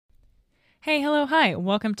Hey, hello, hi.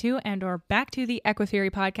 Welcome to and/or back to the Equitheory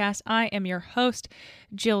podcast. I am your host,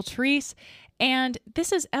 Jill Treese, and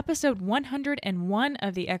this is episode 101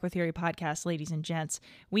 of the Equitheory podcast, ladies and gents.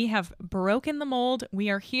 We have broken the mold. We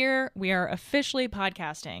are here. We are officially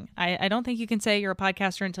podcasting. I don't think you can say you're a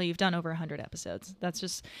podcaster until you've done over 100 episodes. That's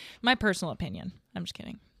just my personal opinion. I'm just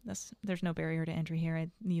kidding. There's no barrier to entry here.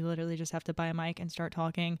 You literally just have to buy a mic and start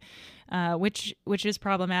talking, which is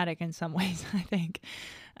problematic in some ways, I think.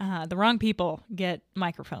 The wrong people get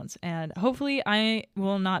microphones, and hopefully I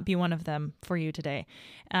will not be one of them for you today.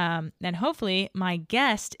 And hopefully my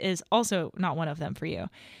guest is also not one of them for you,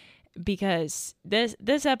 because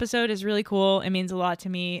this episode is really cool. It means a lot to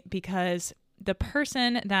me because the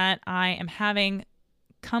person that I am having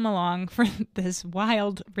come along for this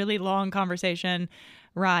wild, really long conversation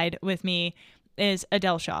ride with me is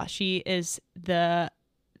Adele Shaw. She is the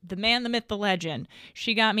man, the myth, the legend.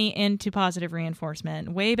 She got me into positive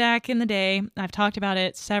reinforcement way back in the day. I've talked about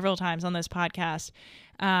it several times on this podcast.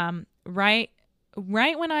 Right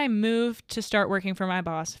when I moved to start working for my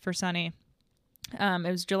boss, for Sunny,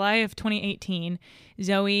 it was July of 2018.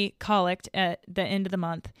 Zoe colicked at the end of the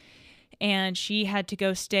month, and she had to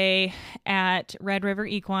go stay at Red River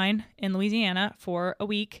Equine in Louisiana for a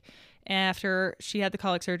week. After she had the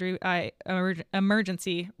colic surgery, I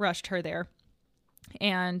emergency rushed her there.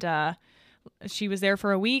 And she was there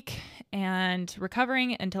for a week and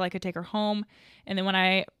recovering until I could take her home. And then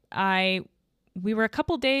when we were a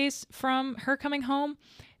couple days from her coming home,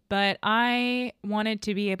 but I wanted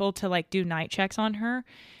to be able to do night checks on her.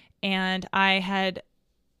 And I had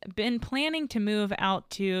been planning to move out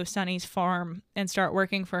to Sunny's farm and start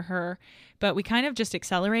working for her, but we kind of just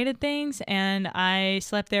accelerated things, and I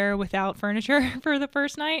slept there without furniture for the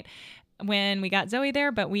first night when we got Zoe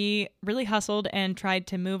there, but we really hustled and tried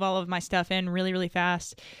to move all of my stuff in really, really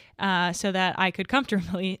fast so that I could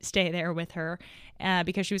comfortably stay there with her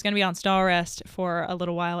because she was going to be on stall rest for a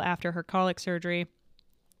little while after her colic surgery.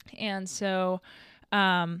 And so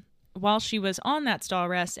while she was on that stall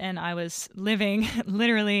rest and I was living,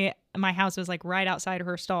 literally my house was right outside of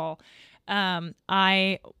her stall,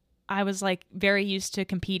 I was very used to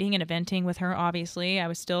competing and eventing with her. Obviously, I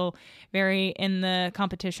was still very in the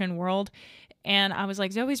competition world. And I was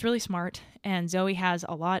like, Zoe's really smart and Zoe has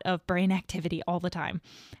a lot of brain activity all the time.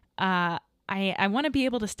 I want to be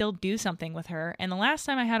able to still do something with her. And the last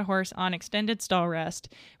time I had a horse on extended stall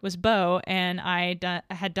rest was Bo, and I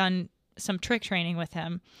had done some trick training with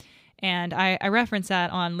him. And I reference that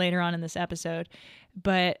on later on in this episode,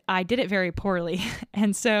 but I did it very poorly.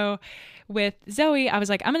 And so with Zoe, I was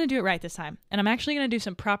like, I'm going to do it right this time. And I'm actually going to do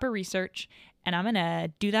some proper research, and I'm going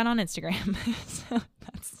to do that on Instagram. So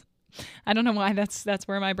I don't know why that's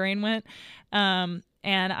where my brain went. And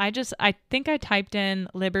I think I typed in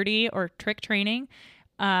Liberty or trick training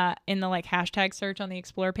in the hashtag search on the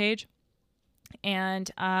Explore page. And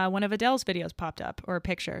one of Adele's videos popped up, or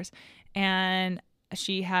pictures. And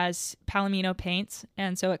she has Palomino paints,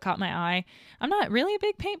 and so it caught my eye. I'm not really a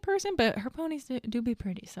big paint person, but her ponies do be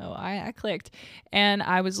pretty, so I clicked. And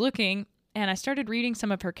I was looking, and I started reading some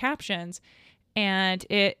of her captions, and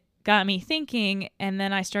it got me thinking. And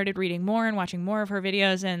then I started reading more and watching more of her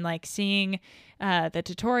videos and seeing the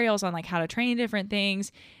tutorials on how to train different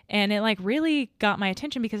things. And it really got my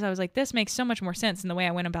attention because I was like, this makes so much more sense than the way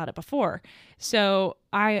I went about it before. So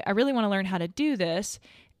I really want to learn how to do this.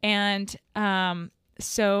 And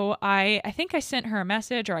so I think I sent her a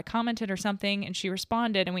message, or I commented or something, and she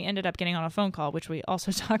responded, and we ended up getting on a phone call, which we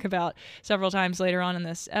also talk about several times later on in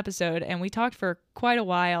this episode. And we talked for quite a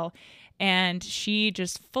while, and she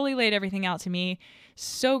just fully laid everything out to me.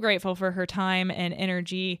 So grateful for her time and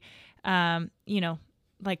energy,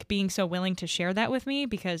 being so willing to share that with me,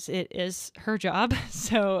 because it is her job.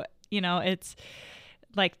 So, it's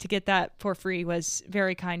to get that for free was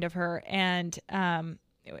very kind of her. And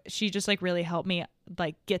she just really helped me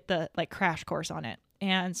get the crash course on it.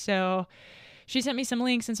 And so she sent me some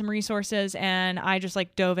links and some resources, and I just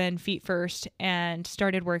dove in feet first and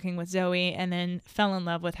started working with Zoe, and then fell in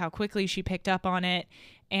love with how quickly she picked up on it,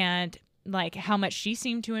 and how much she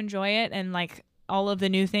seemed to enjoy it, and all of the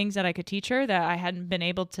new things that I could teach her that I hadn't been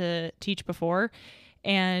able to teach before.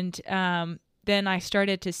 And then I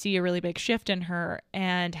started to see a really big shift in her,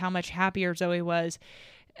 and how much happier Zoe was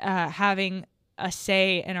having a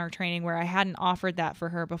say in our training, where I hadn't offered that for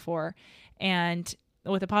her before. And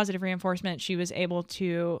with a positive reinforcement, she was able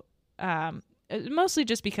to, mostly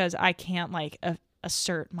just because I can't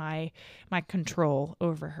assert my control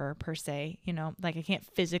over her per se, I can't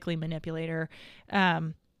physically manipulate her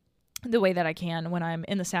the way that I can when I'm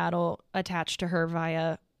in the saddle attached to her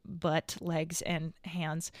via butt, legs, and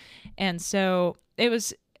hands. And so it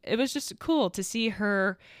was it was just cool to see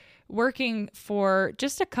her working for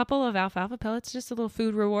just a couple of alfalfa pellets, just a little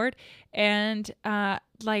food reward, and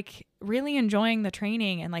like really enjoying the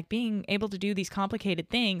training and like being able to do these complicated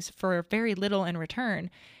things for very little in return.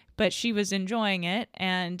 But she was enjoying it,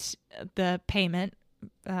 and the payment,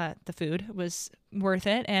 the food was worth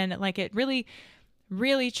it. And like it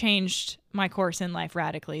really changed my course in life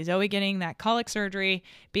radically. Zoe getting that colic surgery,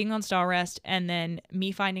 being on stall rest, and then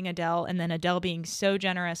me finding Adele, and then Adele being so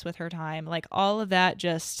generous with her time. Like all of that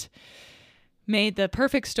just made the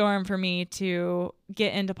perfect storm for me to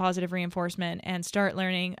get into positive reinforcement and start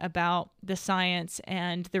learning about the science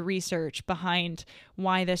and the research behind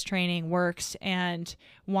why this training works and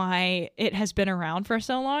why it has been around for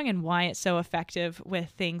so long and why it's so effective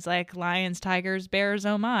with things like lions, tigers, bears,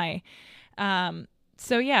 oh my.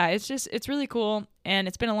 So yeah, it's really cool. And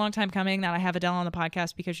it's been a long time coming that I have Adele on the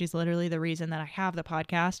podcast, because she's literally the reason that I have the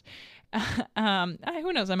podcast.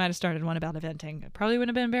 Who knows? I might have started one about eventing. It probably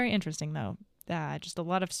wouldn't have been very interesting though. Just a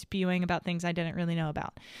lot of spewing about things I didn't really know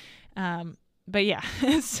about. But yeah,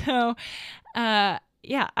 so,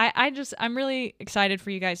 yeah, I'm really excited for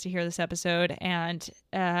you guys to hear this episode, and,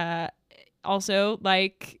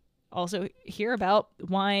 also hear about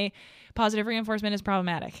why positive reinforcement is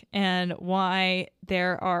problematic and why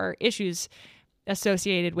there are issues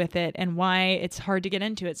associated with it and why it's hard to get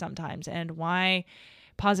into it sometimes, and why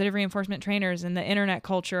positive reinforcement trainers and the internet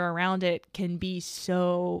culture around it can be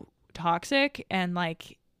so toxic and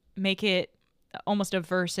like make it almost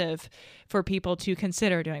aversive for people to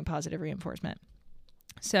consider doing positive reinforcement.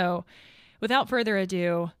 So without further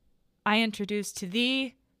ado, I introduce to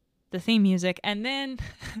thee the theme music, and then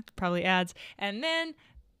probably ads, and then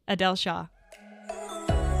Adele Shaw.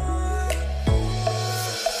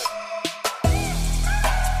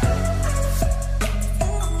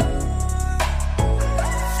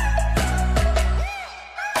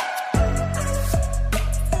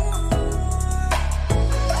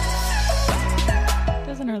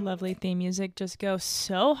 Doesn't her lovely theme music just go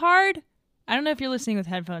so hard? I don't know if you're listening with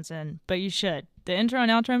headphones in, but you should. The intro and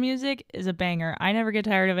outro music is a banger. I never get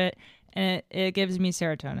tired of it, and it gives me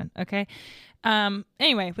serotonin, okay?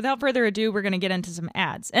 Anyway, without further ado, we're going to get into some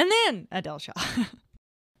ads, and then Adele Shaw.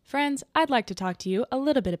 Friends, I'd like to talk to you a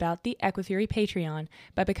little bit about the Equitheory Patreon.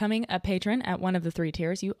 By becoming a patron at one of the 3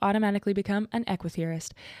 tiers, you automatically become an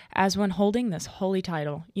equitheorist. As one holding this holy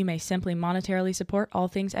title, you may simply monetarily support all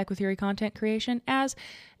things Equitheory content creation, as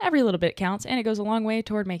every little bit counts, and it goes a long way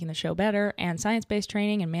toward making the show better and science-based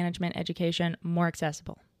training and management education more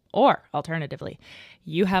accessible. Or, alternatively,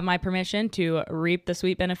 you have my permission to reap the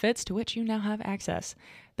sweet benefits to which you now have access.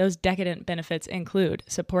 Those decadent benefits include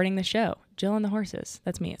supporting the show, Jill and the Horses.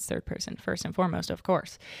 That's me, it's third person, first and foremost, of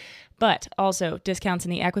course. But also discounts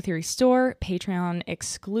in the Equitheory store, Patreon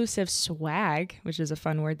exclusive swag, which is a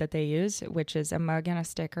fun word that they use, which is a mug and a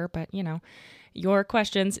sticker, but you know, your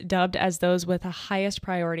questions dubbed as those with the highest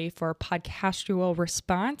priority for podcastual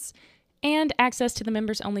response, and access to the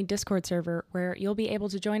members-only Discord server, where you'll be able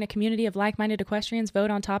to join a community of like-minded equestrians,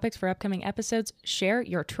 vote on topics for upcoming episodes, share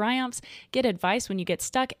your triumphs, get advice when you get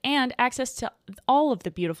stuck, and access to all of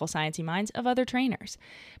the beautiful sciencey minds of other trainers.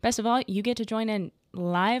 Best of all, you get to join in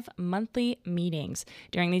live monthly meetings.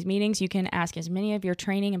 During these meetings, you can ask as many of your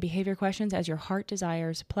training and behavior questions as your heart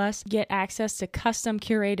desires, plus get access to custom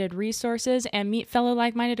curated resources and meet fellow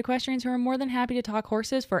like-minded equestrians who are more than happy to talk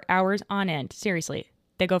horses for hours on end. Seriously.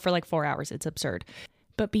 They go for like 4 hours. It's absurd.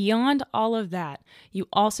 But beyond all of that, you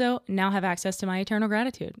also now have access to my eternal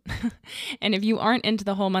gratitude. And if you aren't into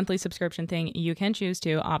the whole monthly subscription thing, you can choose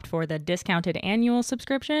to opt for the discounted annual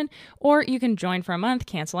subscription, or you can join for a month,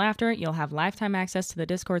 cancel after. You'll have lifetime access to the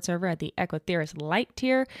Discord server at the Equitheorist Light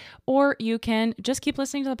tier, or you can just keep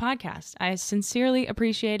listening to the podcast. I sincerely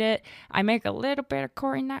appreciate it. I make a little bit of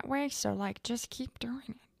coin that way, so like just keep doing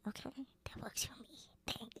it. Okay? That works for me.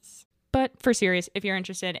 Thanks. But for serious, if you're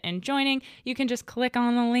interested in joining, you can just click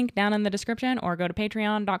on the link down in the description or go to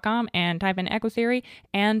patreon.com and type in Equitheory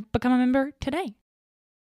and become a member today.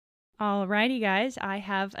 Alrighty, guys. I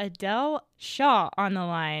have Adele Shaw on the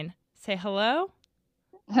line. Say hello.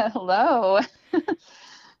 Hello.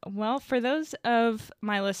 Well, for those of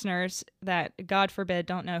my listeners that, God forbid,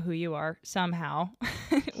 don't know who you are somehow,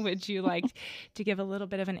 would you like to give a little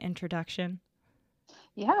bit of an introduction?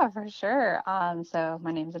 Yeah, for sure. So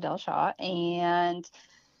my name's Adele Shaw, and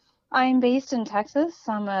I'm based in Texas.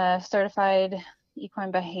 I'm a certified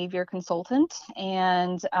equine behavior consultant.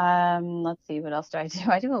 And let's see, what else do I do?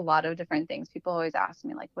 I do a lot of different things. People always ask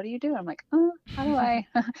me, like, what do you do? I'm like, how do I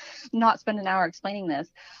not spend an hour explaining this?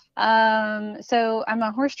 So I'm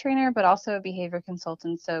a horse trainer, but also a behavior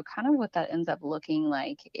consultant. So kind of what that ends up looking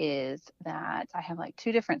like is that I have like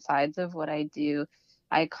two different sides of what I do.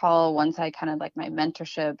 I call one side kind of like my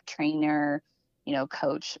mentorship trainer,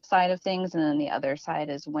 coach side of things. And then the other side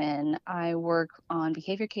is when I work on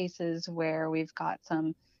behavior cases where we've got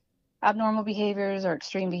some abnormal behaviors or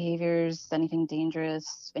extreme behaviors, anything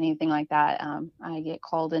dangerous, anything like that. I get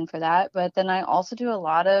called in for that. But then I also do a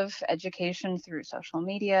lot of education through social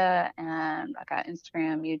media, and I got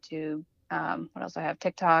Instagram, YouTube. What else? I have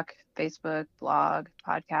TikTok, Facebook, blog,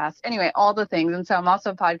 podcast. Anyway, all the things. And so I'm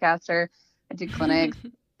also a podcaster. I do clinics,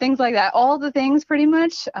 things like that. All the things pretty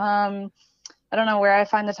much. I don't know where I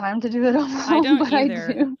find the time to do it all. I don't but either.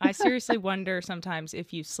 I do. I seriously wonder sometimes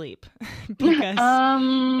if you sleep because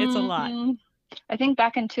it's a lot. I think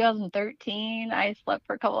back in 2013, I slept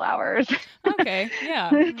for a couple hours. Okay,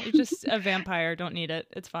 yeah. You're just a vampire. Don't need it.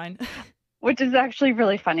 It's fine. Which is actually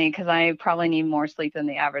really funny because I probably need more sleep than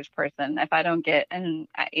the average person. If I don't get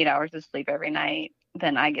 8 hours of sleep every night,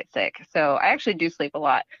 then I get sick. So I actually do sleep a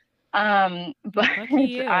lot. But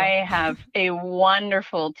I have a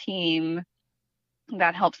wonderful team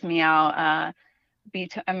that helps me out. I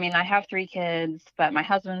have 3 kids, but my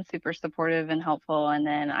husband's super supportive and helpful. And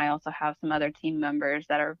then I also have some other team members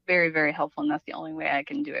that are very, very helpful. And that's the only way I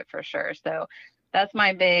can do it for sure. So that's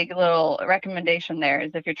my big little recommendation there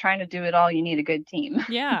is if you're trying to do it all, you need a good team.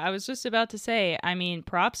 Yeah, I was just about to say,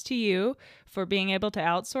 props to you for being able to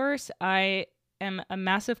outsource. I am a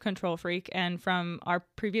massive control freak, and from our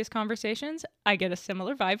previous conversations, I get a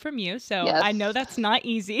similar vibe from you. So yes. I know that's not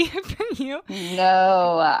easy for you.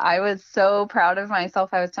 No, I was so proud of myself.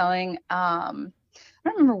 I was telling, I don't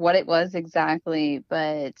remember what it was exactly,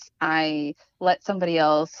 but I let somebody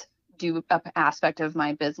else do an aspect of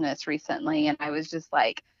my business recently. And I was just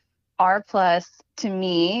like, R+ to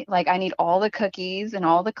me, like I need all the cookies and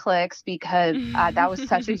all the clicks because that was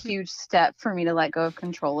such a huge step for me to let go of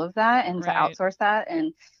control of that and to outsource that.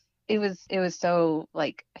 And it was so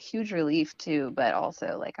like a huge relief too, but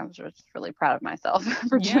also like I'm just really proud of myself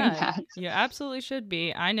for doing that. You absolutely should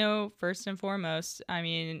be. I know first and foremost,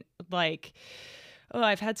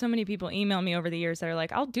 I've had so many people email me over the years that are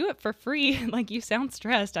like, I'll do it for free. Like, you sound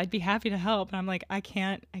stressed. I'd be happy to help. And I'm like, I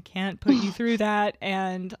can't put you through that.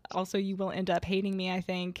 And also you will end up hating me, I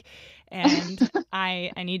think. And I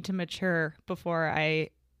need to mature before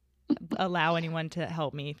I allow anyone to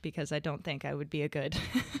help me because I don't think I would be a good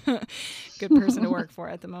person to work for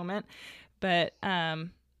at the moment. But,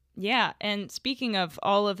 yeah. And speaking of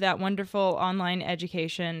all of that wonderful online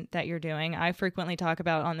education that you're doing, I frequently talk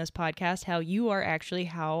about on this podcast how you are actually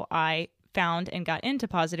how I found and got into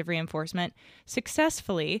positive reinforcement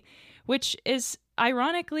successfully, which is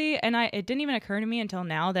ironically, and it didn't even occur to me until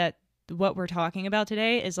now that what we're talking about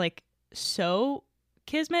today is like so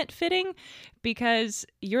kismet fitting because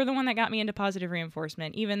you're the one that got me into positive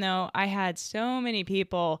reinforcement, even though I had so many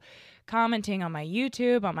people commenting on my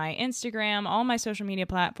YouTube, on my Instagram, all my social media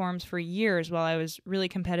platforms for years while I was really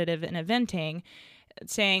competitive in eventing,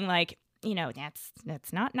 saying like,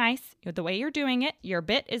 that's not nice. The way you're doing it, your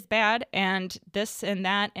bit is bad and this and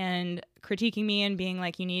that, and critiquing me and being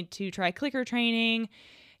like, you need to try clicker training.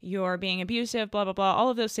 You're being abusive, blah, blah, blah, all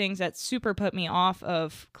of those things that super put me off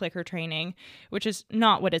of clicker training, which is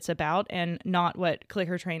not what it's about and not what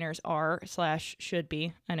clicker trainers are / should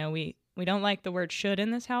be. I know we don't like the word should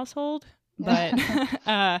in this household, but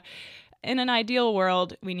in an ideal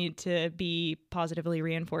world, we need to be positively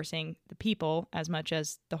reinforcing the people as much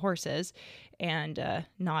as the horses and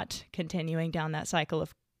not continuing down that cycle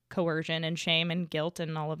of coercion and shame and guilt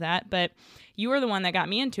and all of that. But you were the one that got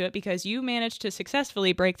me into it because you managed to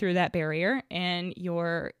successfully break through that barrier, and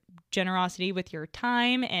your generosity with your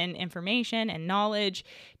time and information and knowledge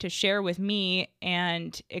to share with me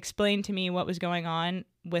and explain to me what was going on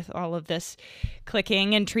with all of this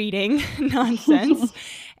clicking and treating nonsense.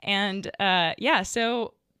 And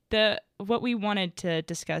so what we wanted to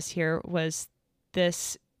discuss here was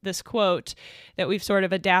this quote that we've sort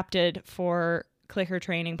of adapted for clicker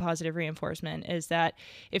training positive reinforcement, is that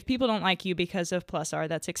if people don't like you because of +R,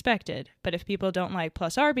 that's expected. But if people don't like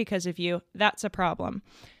 +R because of you, that's a problem.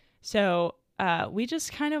 So we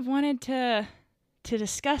just kind of wanted to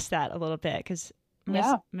discuss that a little bit because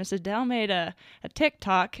Miss Adele made a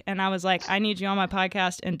TikTok and I was like, I need you on my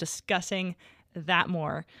podcast and discussing that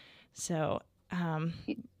more. So,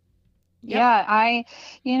 yeah,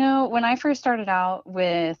 when I first started out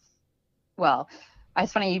with,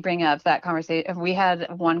 It's funny you bring up that conversation. We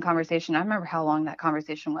had one conversation. I remember how long that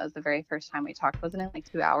conversation was the very first time we talked. Wasn't it like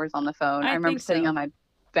 2 hours on the phone? I I remember think sitting so. on my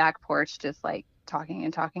back porch just like talking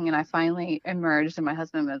and talking, and I finally emerged, and my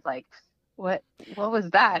husband was like, what was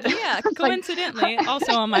that?" Yeah, It's like, coincidentally,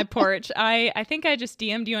 also on my porch, I think I just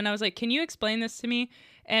DM'd you and I was like, "Can you explain this to me?"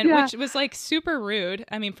 And yeah, which was like super rude.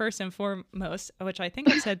 I mean, first and foremost, which I think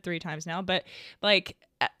I've said 3 times now, but like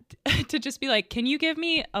to just be like, "Can you give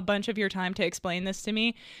me a bunch of your time to explain this to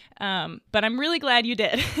me?" But I'm really glad you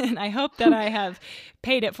did, and I hope that I have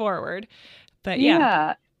paid it forward. But yeah.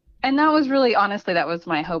 yeah. And that was really, honestly, that was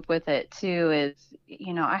my hope with it too, is,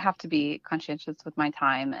 I have to be conscientious with my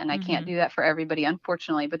time, and I can't Mm-hmm. do that for everybody,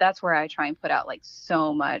 unfortunately. But that's where I try and put out like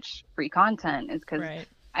so much free content, is because Right.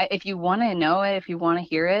 if you want to know it, if you want to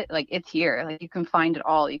hear it, like it's here, like you can find it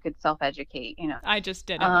all. You could self-educate. I just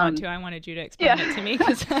didn't want Um, to. I wanted you to explain it yeah. to me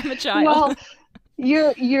because I'm a child. Well,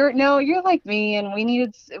 you're no, you're like me, and we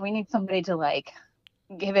need somebody to like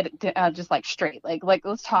give it just like straight, like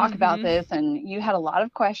let's talk about Mm-hmm. this. And you had a lot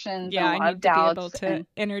of questions and Yeah, a I lot of need to be able doubts, to and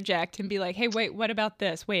interject and be like, hey, wait, what about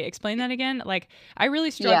this? Wait, explain that again. Like, I really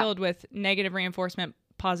yeah. struggled with negative reinforcement,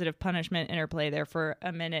 positive punishment interplay there for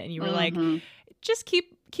a minute. And you were like, Hmm. just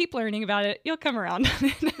keep learning about it. You'll come around.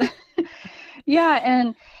 Yeah,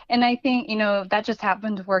 and I think, that just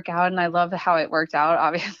happened to work out, and I love how it worked out,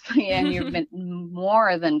 obviously. And you've been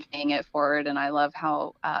more than paying it forward, and I love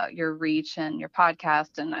how your reach and your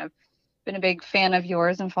podcast, and I've been a big fan of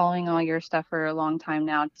yours and following all your stuff for a long time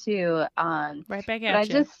now too. Right back But I at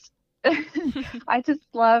you. just I just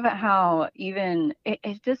love how even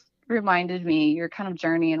it just reminded me, your kind of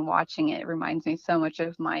journey and watching it reminds me so much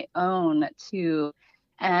of my own too.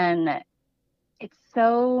 And it's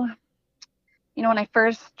so, when I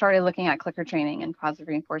first started looking at clicker training and positive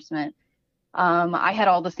reinforcement, I had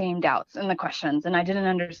all the same doubts and the questions, and I didn't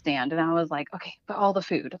understand. And I was like, okay, but all the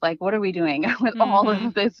food, like, what are we doing with all Mm-hmm.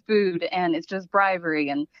 of this food? And it's just bribery,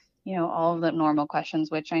 and, all of the normal questions,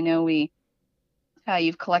 which I know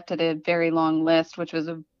you've collected a very long list, which was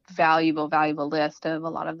a valuable, valuable list of a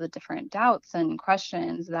lot of the different doubts and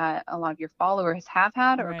questions that a lot of your followers have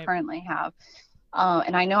had or Right. currently have.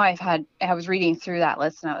 And I know I was reading through that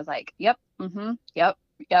list, and I was like, yep, mm-hmm, yep,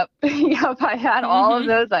 yep, yep. I had all of Mm-hmm.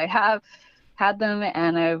 those. I have had them,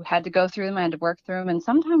 and I had to go through them. I had to work through them. And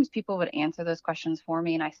sometimes people would answer those questions for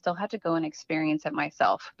me, and I still had to go and experience it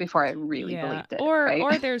myself before I really Yeah. believed it. Or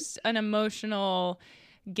Right. there's an emotional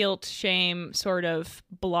guilt shame sort of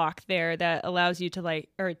block there that allows you to like,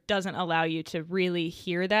 or doesn't allow you to really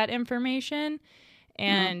hear that information.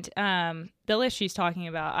 Mm, And the list she's talking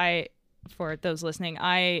about, for those listening,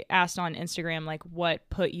 I asked on Instagram like what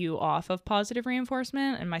put you off of positive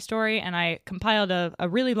reinforcement in my story, and I compiled a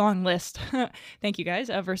really long list. Thank you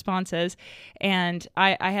guys, of responses, and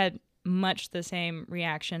I had much the same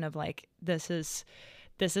reaction of like, this is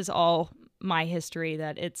all my history,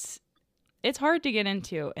 that it's hard to get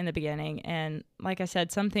into in the beginning. And like I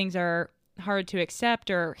said, some things are hard to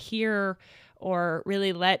accept or hear or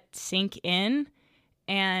really let sink in.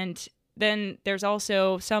 And then there's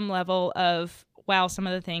also some level of, wow, some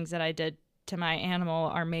of the things that I did to my animal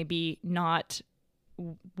are maybe not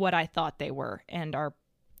what I thought they were, and are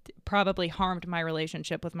probably harmed my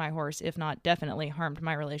relationship with my horse, if not definitely harmed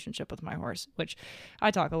my relationship with my horse, which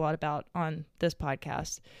I talk a lot about on this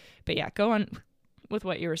podcast. But yeah, go on with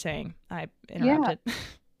what you were saying. I yeah. interrupted.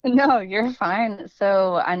 No, you're fine.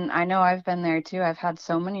 So, and I know I've been there too. I've had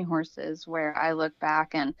so many horses where I look back,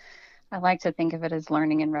 and I like to think of it as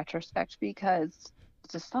learning in retrospect, because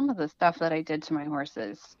just some of the stuff that I did to my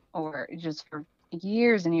horses, or just for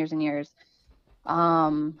years and years and years,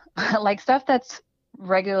 like stuff that's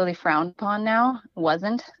regularly frowned upon now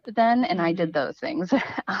wasn't then, and I Mm-hmm. did those things.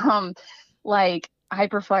 um, like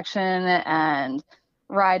hyperflexion and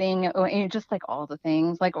riding, just like all the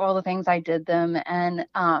things I did them. And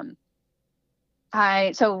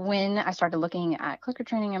so when I started looking at clicker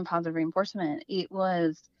training and positive reinforcement, it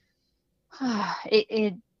was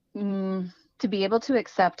it to be able to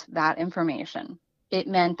accept that information. It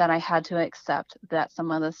meant that I had to accept that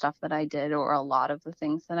some of the stuff that I did, or a lot of the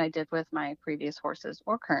things that I did with my previous horses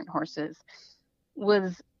or current horses,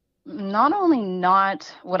 was not only not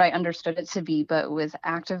what I understood it to be, but was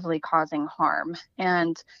actively causing harm.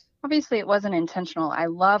 And obviously, it wasn't intentional. I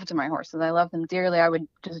loved my horses. I loved them dearly. I would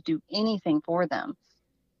just do anything for them.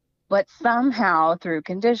 But somehow, through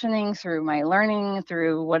conditioning, through my learning,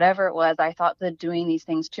 through whatever it was, I thought that doing these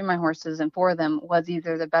things to my horses and for them was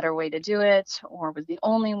either the better way to do it, or was the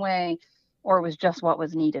only way, or was just what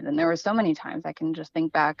was needed. And there were so many times I can just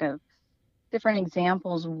think back of different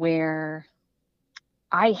examples where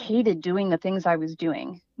I hated doing the things I was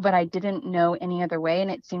doing, but I didn't know any other way.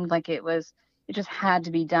 And it seemed like it just had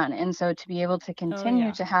to be done. And so to be able to Oh continue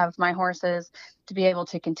yeah. to have my horses, to be able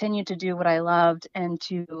to continue to do what I loved, and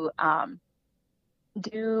to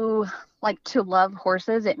to love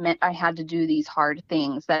horses, it meant I had to do these hard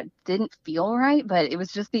things that didn't feel right, but it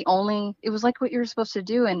was just it was like what you're supposed to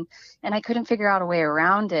do. And I couldn't figure out a way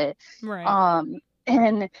around it. Right.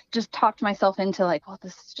 And just talked myself into like, well,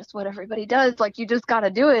 this is just what everybody does. Like, you just got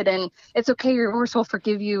to do it, and it's okay. Your horse will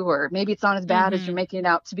forgive you, or maybe it's not as bad as you're making it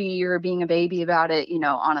out to be. You're being a baby about it,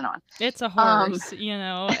 on and on. It's a horse, just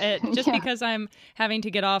Yeah. because I'm having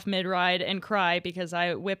to get off mid-ride and cry because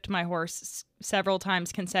I whipped my horse several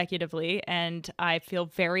times consecutively, and I feel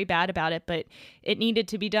very bad about it, but it needed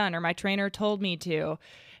to be done, or my trainer told me to.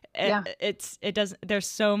 Yeah. There's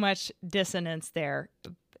so much dissonance there,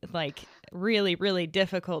 like really, really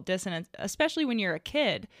difficult dissonance, especially when you're a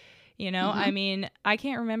kid. I mean, I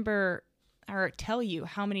can't remember or tell you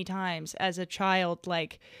how many times as a child,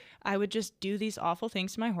 like, I would just do these awful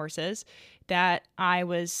things to my horses that I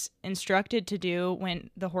was instructed to do when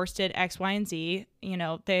the horse did X, Y, and Z.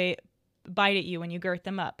 They bite at you when you girth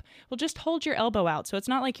them up. Well, just hold your elbow out. So it's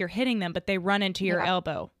not like you're hitting them, but they run into your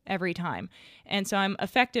elbow every time. And so I'm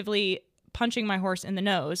effectively punching my horse in the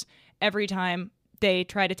nose every time they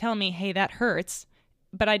try to tell me, hey, that hurts.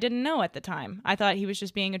 But I didn't know at the time. I thought he was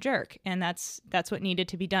just being a jerk. And that's what needed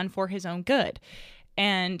to be done for his own good.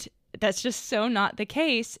 And that's just so not the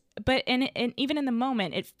case. But and even in the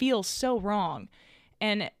moment, it feels so wrong.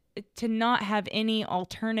 And to not have any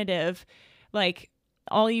alternative, like,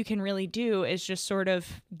 all you can really do is just sort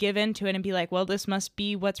of give into it and be like, well, this must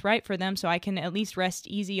be what's right for them, so I can at least rest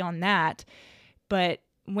easy on that. But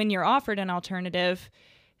when you're offered an alternative,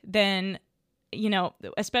 then,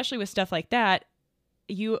 especially with stuff like that,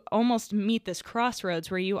 you almost meet this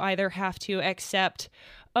crossroads where you either have to accept,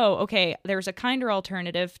 oh, okay, there's a kinder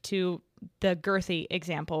alternative to the girthy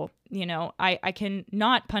example. I can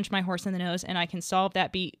not punch my horse in the nose, and I can solve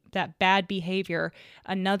that bad behavior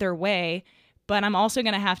another way. But I'm also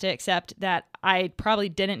going to have to accept that I probably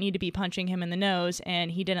didn't need to be punching him in the nose, and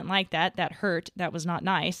he didn't like that. That hurt. That was not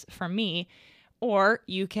nice for me. Or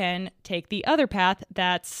you can take the other path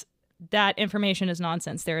that information is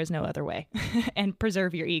nonsense. There is no other way. And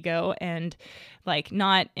preserve your ego, and, like,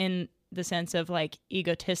 not in the sense of like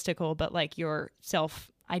egotistical, but like your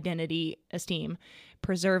self-identity, esteem.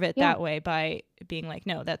 Preserve it that way by being like,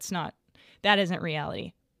 no, that isn't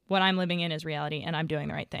reality. What I'm living in is reality, and I'm doing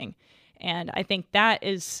the right thing. And I think that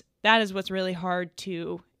is what's really hard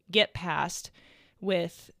to get past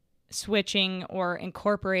with switching or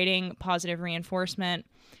incorporating positive reinforcement.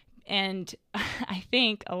 And I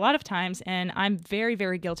think a lot of times, and I'm very,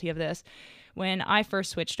 very guilty of this, when I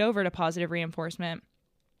first switched over to positive reinforcement,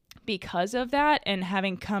 because of that and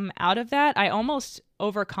having come out of that, I almost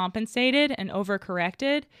overcompensated and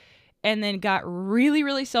overcorrected, and then got really,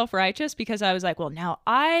 really self-righteous because I was like, well, now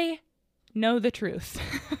I know the truth.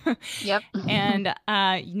 Yep. And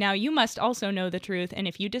now you must also know the truth. And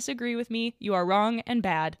if you disagree with me, you are wrong and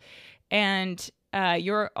bad. And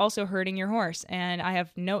you're also hurting your horse. And I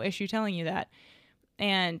have no issue telling you that.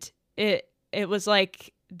 And it was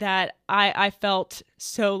like that. I felt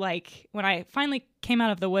so, like, when I finally came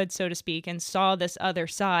out of the woods, so to speak, and saw this other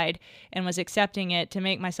side and was accepting it to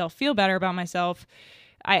make myself feel better about myself,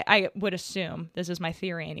 I would assume, this is my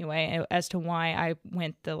theory anyway, as to why I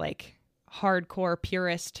went the, like, hardcore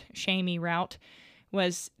purist shamey route,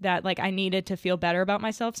 was that, like, I needed to feel better about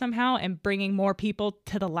myself somehow, and bringing more people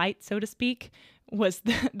to the light, so to speak, was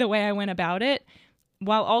the way I went about it,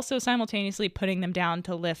 while also simultaneously putting them down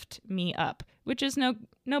to lift me up, which is no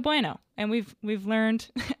bueno. And we've learned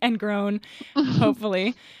and grown,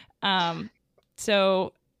 hopefully.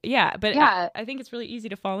 So yeah, but Yeah. I think it's really easy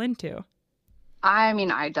to fall into. I mean,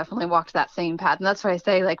 I definitely walked that same path. And that's why I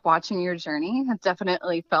say, like, watching your journey has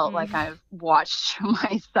definitely felt like I've watched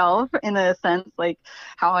myself, in a sense, like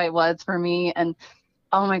how it was for me. And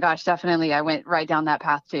oh my gosh, definitely, I went right down that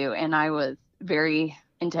path too. And I was very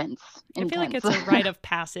intense. I feel like it's a rite of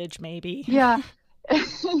passage, maybe. Yeah.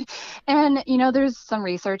 And, there's some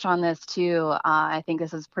research on this too. I think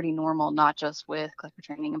this is pretty normal, not just with clicker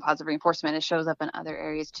training and positive reinforcement. It shows up in other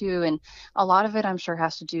areas too. And a lot of it, I'm sure,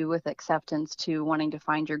 has to do with acceptance too, wanting to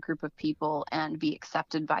find your group of people and be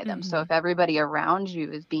accepted by them. So if everybody around you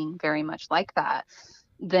is being very much like that,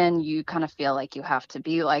 then you kind of feel like you have to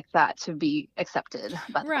be like that to be accepted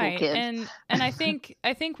by the cool kids. And I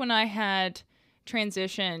think when I had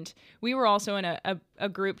transitioned, we were also in a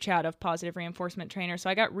group chat of positive reinforcement trainers, so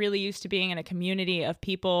I got really used to being in a community of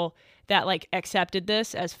people that, like, accepted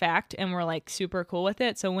this as fact and were, like, super cool with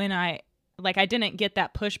it. So when I, like I didn't get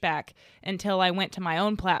that pushback until I went to my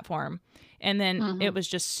own platform. And then it was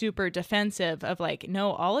just super defensive of like,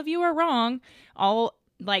 no, all of you are wrong. All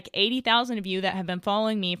like 80,000 of you that have been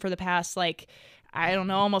following me for the past, like, I don't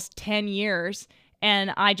know, almost 10 years.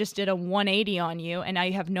 And I just did a 180 on you and now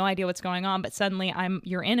you have no idea what's going on, but suddenly I'm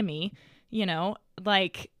your enemy, you know,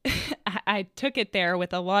 like I took it there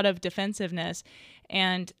with a lot of defensiveness.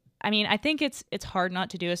 And I mean, I think it's hard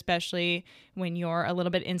not to do, especially when you're a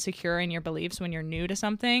little bit insecure in your beliefs, when you're new to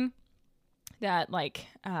something. That like,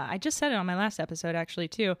 I just said it on my last episode actually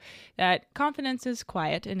too, that confidence is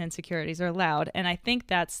quiet and insecurities are loud. And I think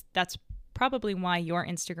that's probably why your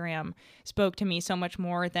Instagram spoke to me so much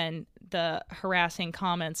more than the harassing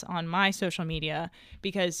comments on my social media,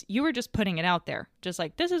 because you were just putting it out there. Just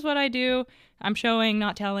like, this is what I do. I'm showing,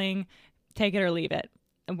 not telling, take it or leave it.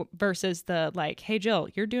 Versus the like, hey, Jill,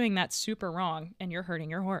 you're doing that super wrong and you're hurting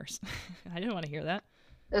your horse. I didn't want to hear that.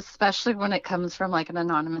 Especially when it comes from like an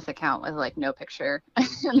anonymous account with like no picture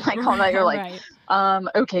and like all that, you're like,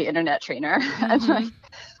 okay, internet trainer. And like,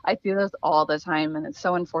 I see those all the time, and it's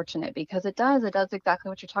so unfortunate because it does exactly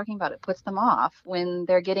what you're talking about. It puts them off when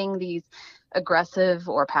they're getting these aggressive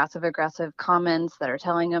or passive aggressive comments that are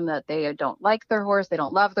telling them that they don't like their horse, they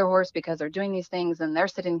don't love their horse because they're doing these things, and they're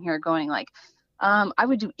sitting here going like, I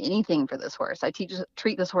would do anything for this horse. I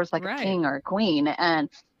treat this horse like a king or a queen. And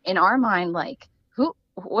in our mind, like,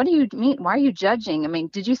 what do you mean? Why are you judging? I mean,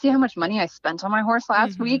 did you see how much money I spent on my horse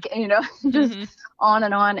last week? And, you know, just on.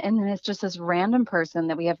 And then it's just this random person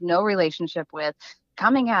that we have no relationship with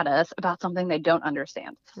coming at us about something they don't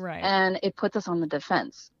understand. Right. And it puts us on the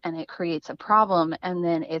defense and it creates a problem. And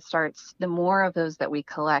then it starts, the more of those that we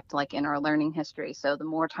collect, like in our learning history. So the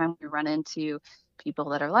more time we run into people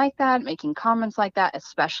that are like that, making comments like that,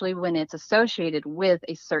 especially when it's associated with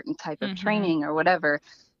a certain type of training or whatever,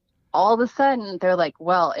 all of a sudden they're like,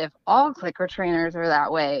 well, if all clicker trainers are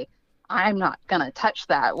that way, I'm not going to touch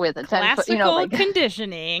that with a 10-foot, you know, like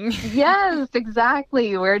conditioning. Yes,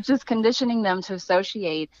 exactly. We're just conditioning them to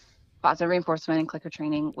associate positive reinforcement and clicker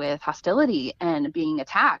training with hostility and being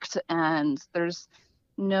attacked. And there's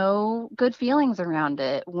no good feelings around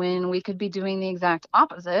it when we could be doing the exact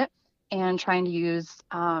opposite and trying to use,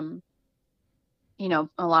 you know,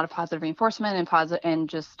 a lot of positive reinforcement and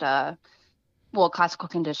just, classical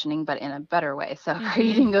conditioning, but in a better way. So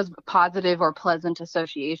creating those positive or pleasant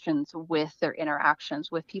associations with their interactions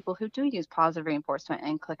with people who do use positive reinforcement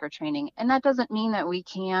and clicker training. And that doesn't mean that we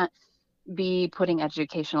can't be putting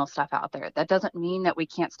educational stuff out there. That doesn't mean that we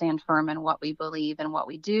can't stand firm in what we believe and what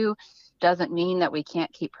we do. Doesn't mean that we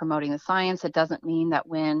can't keep promoting the science. It doesn't mean that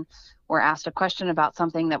when we're asked a question about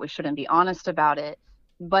something that we shouldn't be honest about it.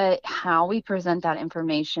 But how we present that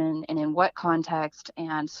information and in what context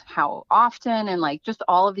and how often and like just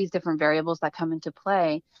all of these different variables that come into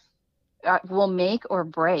play will make or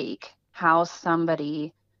break how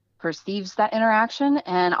somebody perceives that interaction.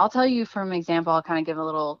 And I'll tell you from example, I'll kind of give a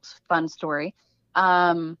little fun story.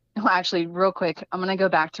 Well, actually, real quick, I'm going to go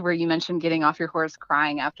back to where you mentioned getting off your horse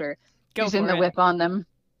crying after using the whip on them.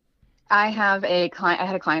 I had a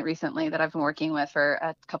client recently that I've been working with for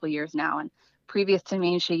a couple of years now. And previous to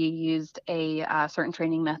me, she used a certain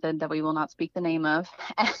training method that we will not speak the name of.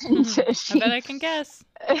 And I bet I can guess.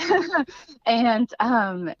 And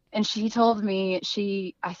she told me,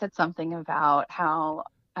 I said something about how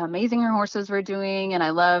amazing her horses were doing. And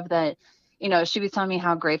I love that, you know, she was telling me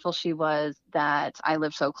how grateful she was that I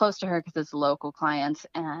lived so close to her because it's a local client.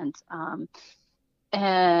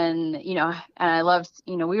 And, you know, and I loved,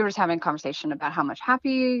 you know, we were just having a conversation about how much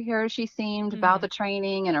happier she seemed about the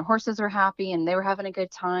training, and her horses were happy and they were having a good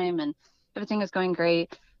time and everything was going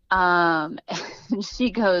great. And she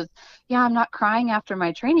goes, yeah, I'm not crying after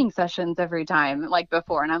my training sessions every time like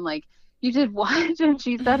before. And I'm like, you did what? And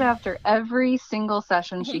she said after every single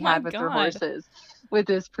session she had with her horses with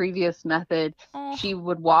this previous method, she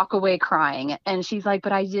would walk away crying. And she's like,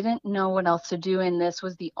 but I didn't know what else to do. And this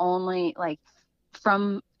was the only, like,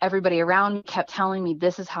 from everybody around me kept telling me,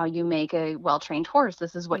 this is how you make a well-trained horse.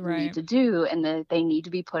 This is what you need to do. And that they need to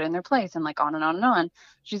be put in their place, and like on and on and on.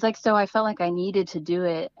 She's like, so I felt like I needed to do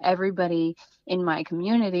it. Everybody in my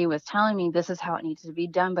community was telling me this is how it needs to be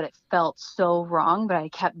done, but it felt so wrong. But I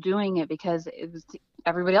kept doing it because it was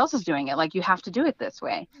everybody else is doing it. Like, you have to do it this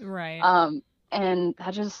way. Right. And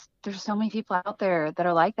there's so many people out there that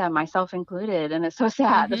are like that, myself included. And it's so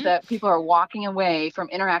sad that people are walking away from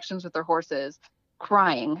interactions with their horses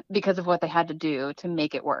crying because of what they had to do to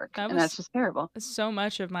make it work. And that's just terrible. So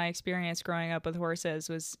much of my experience growing up with horses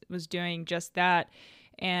was doing just that.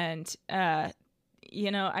 And,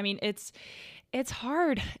 you know, I mean, it's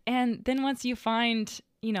hard. And then once you find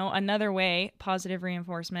another way, positive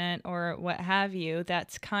reinforcement or what have you,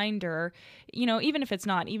 that's kinder, even if it's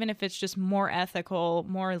not, even if it's just more ethical,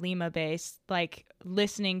 more Lima based, like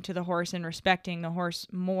listening to the horse and respecting the horse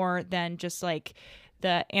more than just like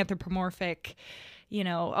the anthropomorphic,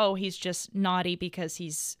 oh, he's just naughty because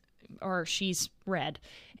he's or she's red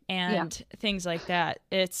and things like that.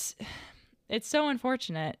 It's so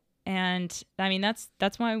unfortunate. And I mean,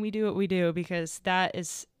 that's why we do what we do, because that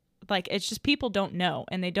is like, it's just people don't know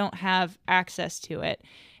and they don't have access to it.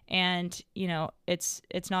 And,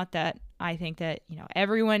 it's not that I think that,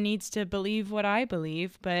 everyone needs to believe what I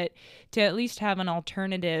believe, but to at least have an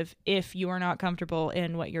alternative if you are not comfortable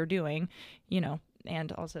in what you're doing,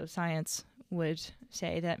 and also science would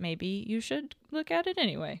say that maybe you should look at it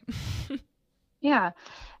anyway. Yeah.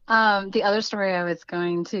 The other story I was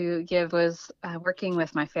going to give was working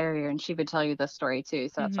with my farrier, and she would tell you this story too.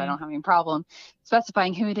 So that's why I don't have any problem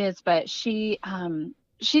specifying who it is. But she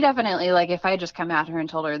definitely, like, if I had just come at her and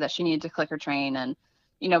told her that she needed to clicker train and,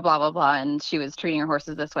 blah, blah, blah, and she was treating her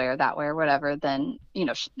horses this way or that way or whatever, then,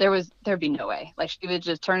 there'd be no way. Like, she would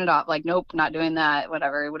just turn it off, like, nope, not doing that,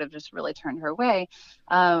 whatever. It would have just really turned her away.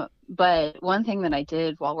 But one thing that I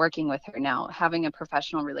did while working with her now, having a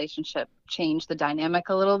professional relationship, changed the dynamic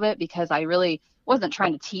a little bit, because I really wasn't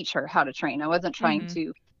trying to teach her how to train. I wasn't trying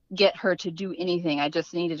to get her to do anything. I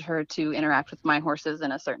just needed her to interact with my horses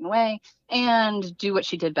in a certain way and do what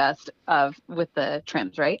she did best with the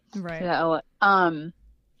trims, right? Right.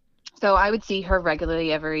 So I would see her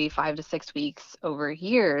regularly every 5 to 6 weeks over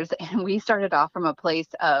years. And we started off from a place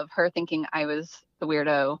of her thinking I was the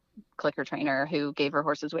weirdo clicker trainer who gave her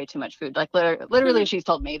horses way too much food. Like literally she's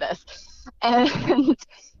told me this. And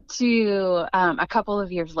to a couple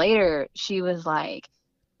of years later, she was like,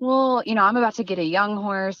 well, I'm about to get a young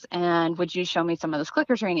horse, and would you show me some of this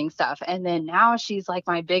clicker training stuff? And then now she's like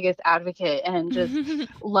my biggest advocate and just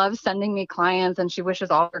loves sending me clients, and she wishes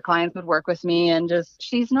all her clients would work with me. And just,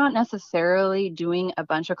 she's not necessarily doing a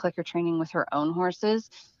bunch of clicker training with her own horses,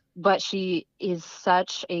 but she is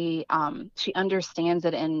such a, she understands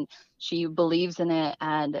it and she believes in it,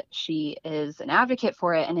 and she is an advocate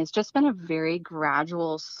for it. And it's just been a very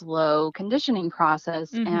gradual, slow conditioning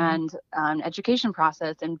process and education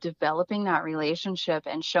process, and developing that relationship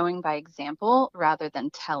and showing by example rather than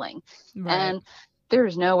telling. Right. And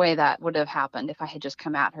there's no way that would have happened if I had just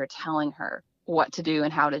come at her telling her what to do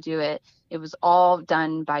and how to do it. It was all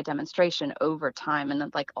done by demonstration over time,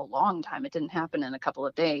 and like a long time. It didn't happen in a couple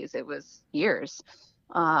of days. It was years.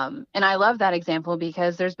 And I love that example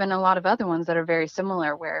because there's been a lot of other ones that are very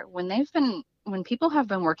similar, where when people have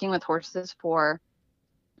been working with horses for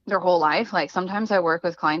their whole life, like sometimes I work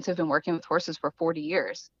with clients who've been working with horses for 40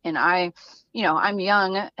 years, and I'm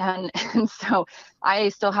young, and so I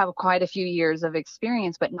still have quite a few years of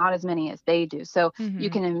experience, but not as many as they do. So you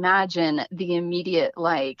can imagine the immediate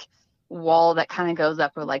like wall that kind of goes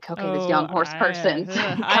up, or like, okay, this young horse person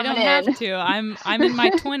I don't have to. I'm in my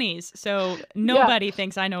 20s, so nobody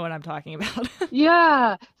thinks I know what I'm talking about.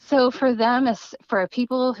 Yeah. So for them, for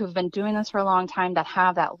people who've been doing this for a long time, that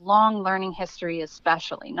have that long learning history,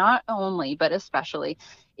 especially, not only, but especially,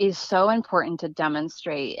 is so important to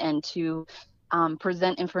demonstrate and to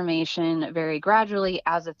present information very gradually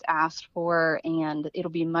as it's asked for, and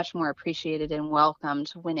it'll be much more appreciated and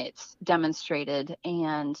welcomed when it's demonstrated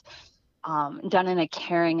and done in a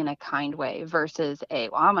caring and a kind way, versus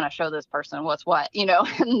well, I'm going to show this person what's what,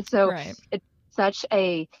 and so it's such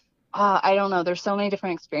a, I don't know, there's so many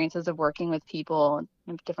different experiences of working with people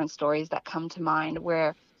and different stories that come to mind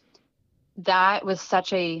where that was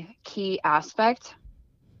such a key aspect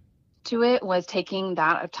to it, was taking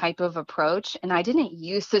that type of approach. And I didn't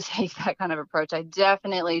used to take that kind of approach. I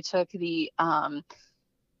definitely took the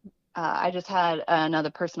I just had another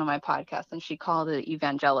person on my podcast, and she called it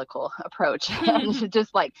evangelical approach, and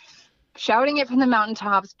just like shouting it from the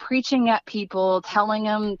mountaintops, preaching at people, telling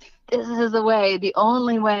them this is the way, the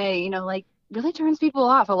only way, like really turns people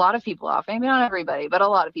off, a lot of people off, maybe not everybody, but a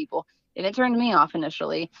lot of people. And it turned me off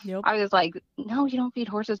initially. Yep. I was like, no, you don't feed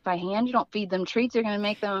horses by hand. You don't feed them treats. You're going to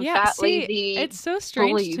make them fat, lazy. It's so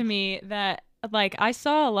strange to me that, like, I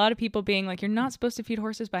saw a lot of people being like, you're not supposed to feed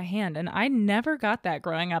horses by hand. And I never got that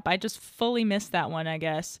growing up. I just fully missed that one, I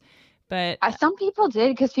guess. But some people did,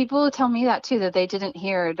 because people tell me that too, that they didn't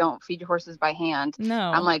hear don't feed your horses by hand.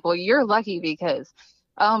 No. I'm like, well, you're lucky, because,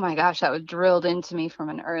 oh my gosh, that was drilled into me from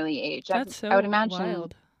an early age. That's so I would imagine,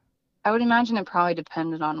 wild. I would imagine it probably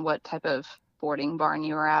depended on what type of boarding barn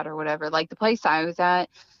you were at or whatever. Like the place I was at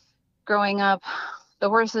growing up, the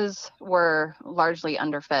horses were largely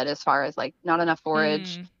underfed as far as like not enough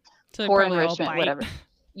forage, So poor enrichment, whatever.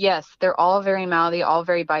 Yes, they're all very mouthy, all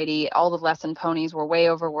very bitey. All the lesson ponies were way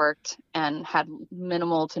overworked and had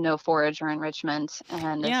minimal to no forage or enrichment,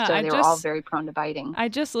 and Yeah, so they were all very prone to biting. I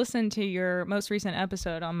just listened to your most recent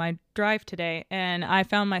episode on my drive today, and I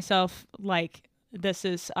found myself like,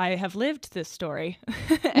 I have lived this story.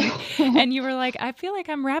 And you were like, I feel like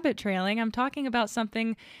I'm rabbit trailing. I'm talking about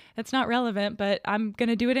something that's not relevant, but I'm going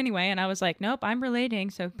to do it anyway. And I was like, nope, I'm relating.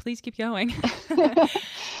 So please keep going.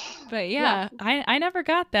 But yeah, I never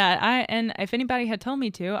got that. And if anybody had told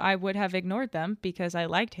me to, I would have ignored them because I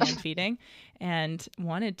liked hand feeding and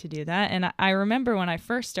wanted to do that. And I remember when I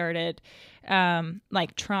first started,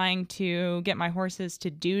 like trying to get my horses to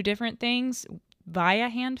do different things via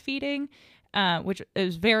hand feeding, which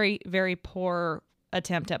is very, very poor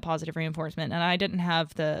attempt at positive reinforcement. And I didn't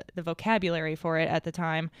have the vocabulary for it at the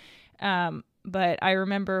time. But I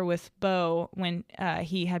remember with Bo when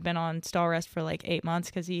he had been on stall rest for like 8 months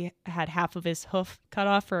because he had half of his hoof cut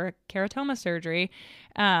off for a keratoma surgery.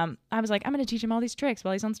 I was like, I'm going to teach him all these tricks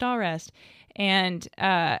while he's on stall rest. And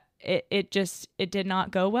it did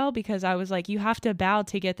not go well because I was like, you have to bow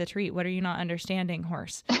to get the treat. What are you not understanding,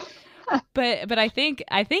 horse? But I think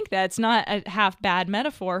that's not a half bad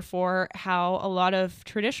metaphor for how a lot of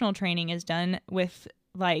traditional training is done with,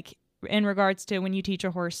 like, in regards to when you teach a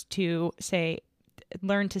horse to, say,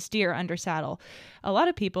 learn to steer under saddle. A lot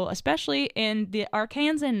of people, especially in the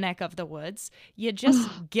Arkansas neck of the woods, you just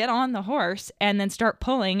get on the horse and then start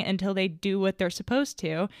pulling until they do what they're supposed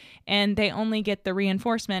to. And they only get the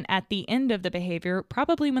reinforcement at the end of the behavior,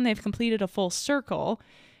 probably when they've completed a full circle.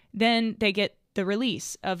 Then they get the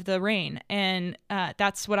release of the rein. And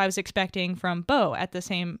that's what I was expecting from Bo in the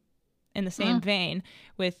same vein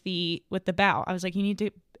with the bow. I was like, you need to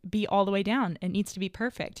be all the way down. It needs to be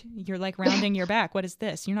perfect. You're like rounding your back. What is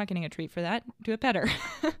this? You're not getting a treat for that. Do it better.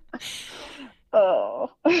 Oh.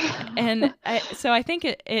 And so I think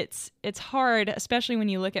it's hard, especially when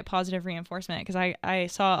you look at positive reinforcement, because I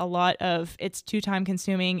saw a lot of it's too time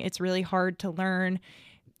consuming. It's really hard to learn.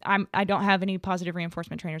 I don't have any positive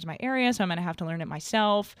reinforcement trainers in my area, so I'm going to have to learn it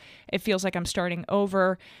myself. It feels like I'm starting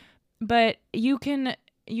over. But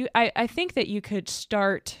I think that you could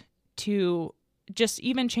start to just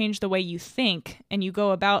even change the way you think and you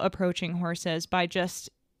go about approaching horses by just,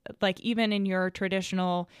 like, even in your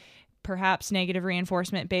traditional, perhaps negative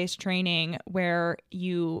reinforcement based training where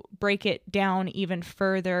you break it down even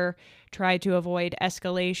further, try to avoid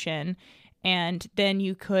escalation, and then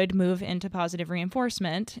you could move into positive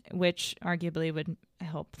reinforcement, which arguably would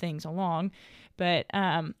help things along. But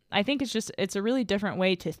I think it's a really different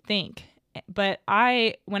way to think. But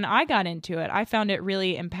when I got into it, I found it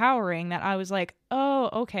really empowering that I was like, oh,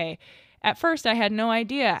 okay. At first, I had no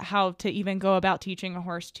idea how to even go about teaching a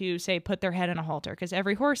horse to, say, put their head in a halter, because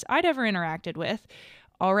every horse I'd ever interacted with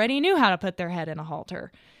already knew how to put their head in a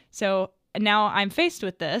halter. So now I'm faced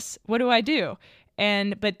with this. What do I do?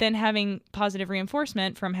 But then having positive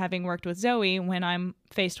reinforcement from having worked with Zoe, when I'm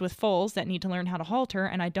faced with foals that need to learn how to halter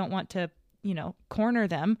and I don't want to, corner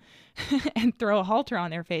them and throw a halter on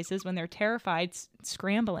their faces when they're terrified,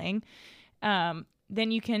 scrambling,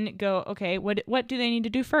 then you can go, okay, what do they need to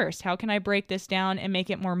do first? How can I break this down and make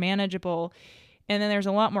it more manageable? And then there's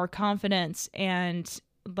a lot more confidence and,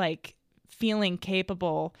 like, feeling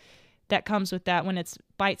capable that comes with that when it's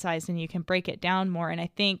bite-sized and you can break it down more. And I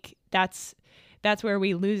think that's where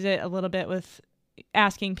we lose it a little bit with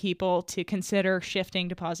asking people to consider shifting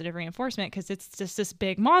to positive reinforcement, because it's just this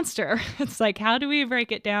big monster. It's like, how do we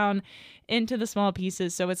break it down into the small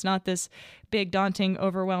pieces so it's not this big, daunting,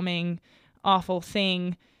 overwhelming, awful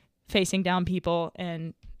thing facing down people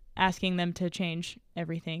and asking them to change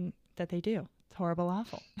everything that they do? It's horrible,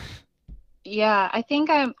 awful. Yeah, I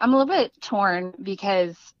think I'm a little bit torn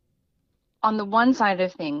because on the one side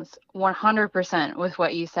of things, 100% with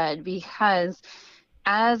what you said, because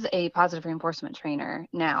as a positive reinforcement trainer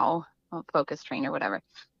now, focus trainer, whatever,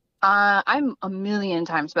 I'm a million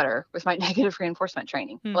times better with my negative reinforcement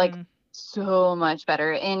training, like so much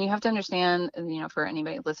better. And you have to understand, for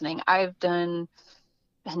anybody listening, I've done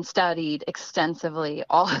and studied extensively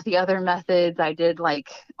all of the other methods. I did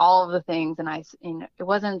like all of the things, and it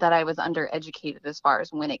wasn't that I was undereducated as far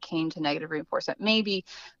as when it came to negative reinforcement, maybe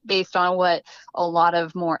based on what a lot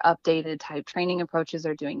of more updated type training approaches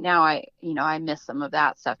are doing now. I miss some of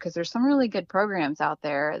that stuff because there's some really good programs out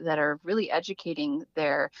there that are really educating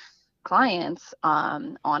their clients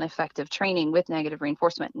on effective training with negative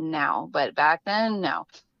reinforcement now, but back then, no.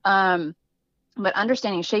 But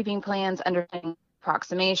understanding shaping plans, understanding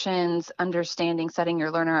approximations, understanding setting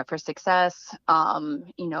your learner up for success,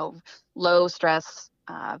 low stress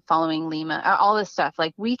following Lima, all this stuff.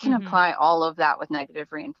 Like we can apply all of that with negative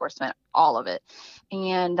reinforcement, all of it.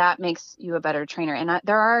 And that makes you a better trainer. And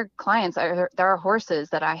there are clients, there are horses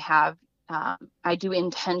that I have, I do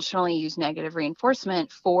intentionally use negative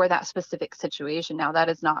reinforcement for that specific situation. Now, that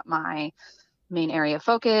is not my main area of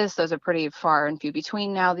focus. Those are pretty far and few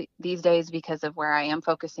between now these days because of where I am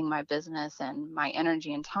focusing my business and my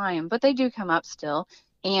energy and time, but they do come up still.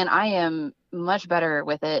 And I am much better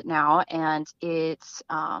with it now. And it's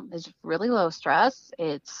really low stress.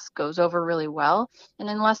 It goes over really well. And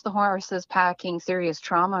unless the horse is packing serious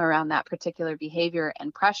trauma around that particular behavior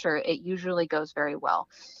and pressure, it usually goes very well.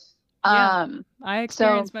 Yeah, I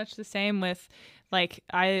experience much the same with, like,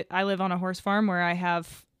 I live on a horse farm where I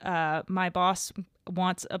have my boss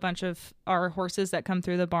wants a bunch of our horses that come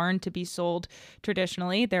through the barn to be sold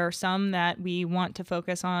traditionally. There are some that we want to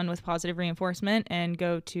focus on with positive reinforcement and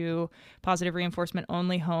go to positive reinforcement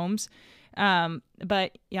only homes.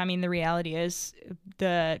 But yeah, I mean, the reality is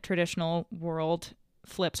the traditional world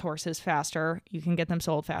flips horses faster. You can get them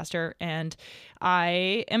sold faster. And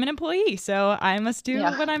I am an employee, so I must do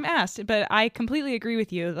what I'm asked. But I completely agree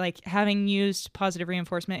with you. Like, having used positive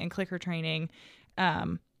reinforcement and clicker training,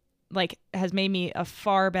 like, has made me a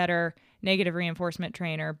far better negative reinforcement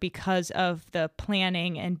trainer because of the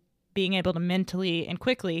planning and being able to mentally and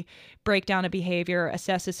quickly break down a behavior,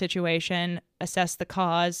 assess a situation, assess the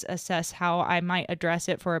cause, assess how I might address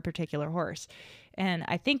it for a particular horse. And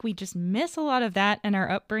I think we just miss a lot of that in our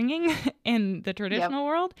upbringing in the traditional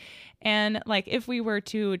world. And like, if we were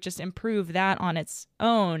to just improve that on its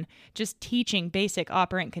own, just teaching basic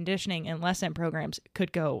operant conditioning and lesson programs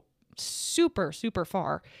could go super, super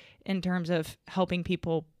far in terms of helping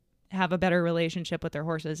people have a better relationship with their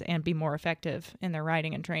horses and be more effective in their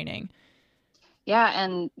riding and training. Yeah,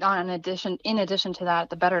 and in addition to that,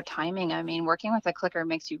 the better timing. I mean, working with a clicker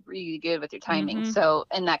makes you really good with your timing. So,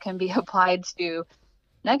 and that can be applied to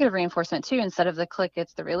negative reinforcement too. Instead of the click,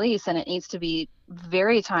 it's the release, and it needs to be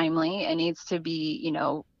very timely. It needs to be,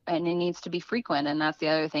 and it needs to be frequent. And that's the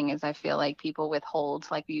other thing is I feel like people withhold,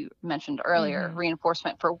 like you mentioned earlier,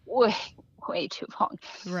 reinforcement for way too long.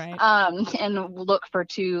 Right. And look for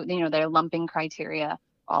their lumping criteria,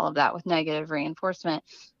 all of that with negative reinforcement.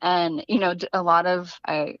 And, a lot of,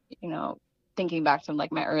 thinking back to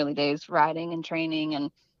like my early days riding and training,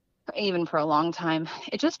 and even for a long time,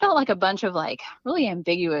 it just felt like a bunch of like really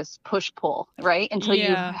ambiguous push pull, right? Until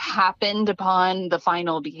you happened upon the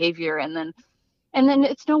final behavior. And then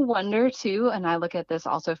it's no wonder too. And I look at this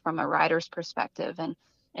also from a rider's perspective,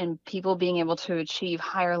 and people being able to achieve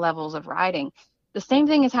higher levels of riding. The same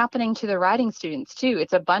thing is happening to the riding students too.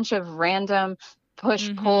 It's a bunch of random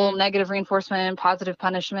push, pull, negative reinforcement, positive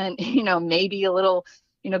punishment, maybe a little,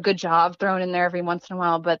 good job thrown in there every once in a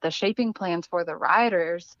while. But the shaping plans for the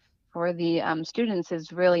riders, for the students,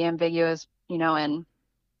 is really ambiguous, and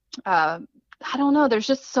I don't know, there's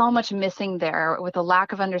just so much missing there with a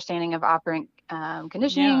lack of understanding of operant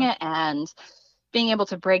conditioning and being able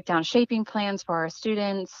to break down shaping plans for our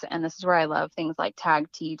students. And this is where I love things like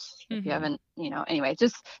Tag Teach. If you haven't, anyway,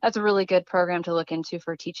 just that's a really good program to look into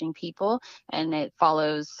for teaching people. And it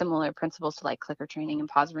follows similar principles to like clicker training and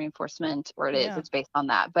positive reinforcement, or it's based on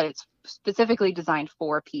that, but it's specifically designed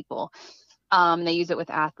for people. They use it with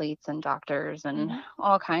athletes and doctors and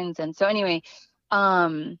all kinds. And so anyway,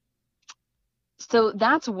 so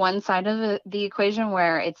that's one side of the equation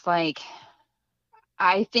where it's like,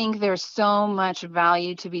 I think there's so much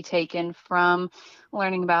value to be taken from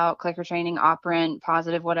learning about clicker training, operant,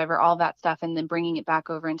 positive, whatever, all that stuff, and then bringing it back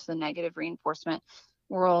over into the negative reinforcement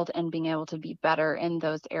world and being able to be better in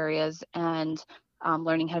those areas, and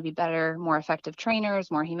learning how to be better, more effective trainers,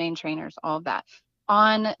 more humane trainers, all of that.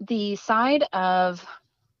 On the side of,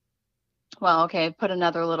 put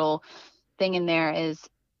another little thing in there is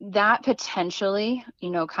that potentially,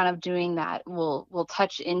 kind of doing that will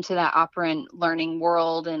touch into that operant learning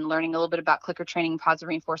world and learning a little bit about clicker training, positive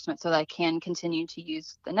reinforcement, so that I can continue to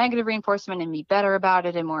use the negative reinforcement and be better about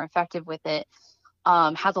it and more effective with it,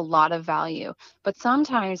 has a lot of value. But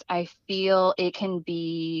sometimes I feel it can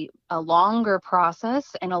be a longer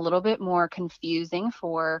process and a little bit more confusing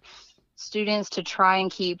for students to try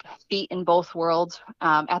and keep feet in both worlds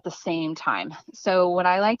at the same time. So what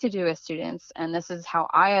I like to do with students, and this is how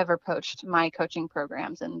I have approached my coaching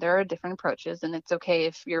programs, and there are different approaches, and it's okay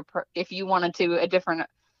if you wanted to a different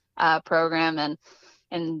program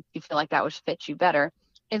and you feel like that would fit you better,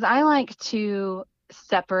 is I like to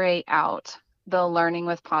separate out the learning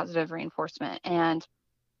with positive reinforcement and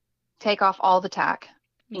take off all the tack.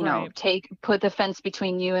 Put the fence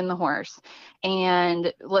between you and the horse,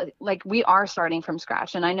 and like we are starting from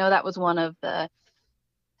scratch. And I know that was one of the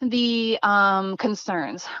the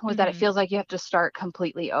concerns was that it feels like you have to start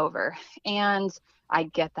completely over. And I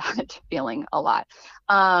get that feeling a lot.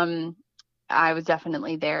 I was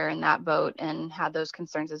definitely there in that boat and had those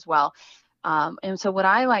concerns as well. And so what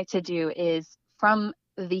I like to do is, from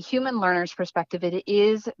the human learner's perspective, it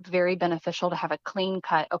is very beneficial to have a clean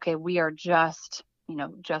cut. Okay, we are just,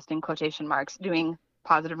 just in quotation marks, doing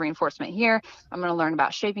positive reinforcement here. I'm going to learn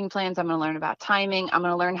about shaping plans. I'm going to learn about timing. I'm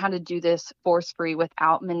going to learn how to do this force-free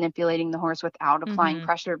without manipulating the horse, without applying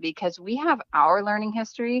pressure, because we have our learning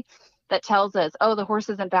history that tells us, oh, the horse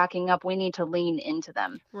isn't backing up, we need to lean into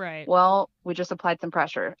them. Right. Well, we just applied some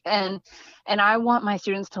pressure. And I want my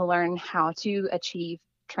students to learn how to achieve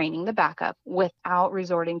training the backup without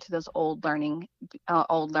resorting to those old learned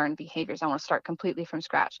behaviors. I want to start completely from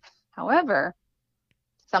scratch. However,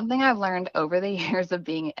 something I've learned over the years of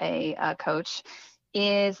being a coach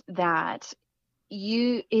is that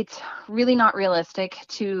it's really not realistic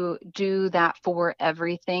to do that for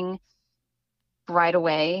everything right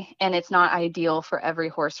away. And it's not ideal for every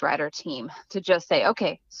horse rider team to just say,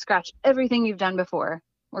 okay, scratch everything you've done before.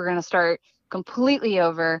 We're going to start completely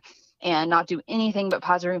over and not do anything but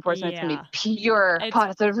positive reinforcement. Yeah. It's going to be pure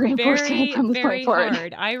positive reinforcement from this point forward.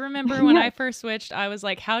 Hard. I remember when I first switched, I was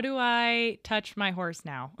like, how do I touch my horse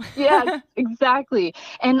now? Yes, exactly.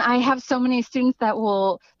 And I have so many students that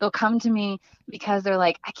they'll come to me because they're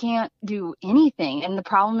like, I can't do anything. And the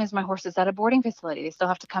problem is my horse is at a boarding facility. They still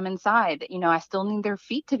have to come inside. I still need their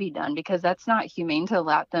feet to be done, because that's not humane to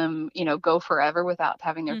let them, go forever without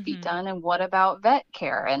having their feet done. And what about vet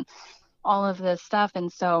care and all of this stuff?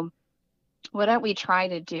 And so what we try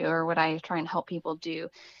to do, or what I try and help people do,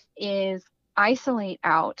 is isolate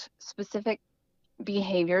out specific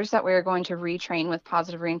behaviors that we're going to retrain with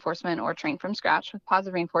positive reinforcement, or train from scratch with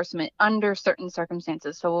positive reinforcement under certain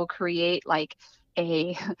circumstances. So we'll create like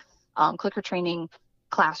a clicker training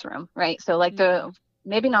classroom, right? So like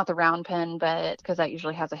maybe not the round pen, but because that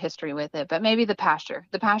usually has a history with it, but maybe the pasture.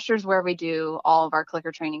 The pasture is where we do all of our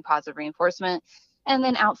clicker training positive reinforcement. And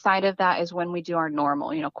then outside of that is when we do our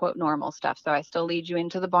normal, quote, normal stuff. So I still lead you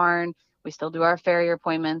into the barn. We still do our farrier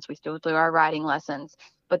appointments. We still do our riding lessons.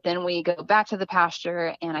 But then we go back to the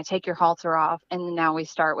pasture and I take your halter off. And now we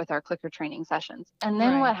start with our clicker training sessions. And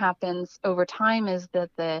then what happens over time is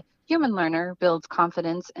that the human learner builds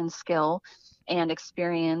confidence and skill and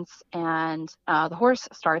experience. And the horse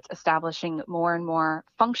starts establishing more and more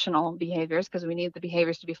functional behaviors, because we need the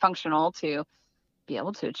behaviors to be functional to be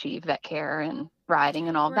able to achieve vet care and riding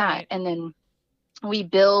and all that. And then we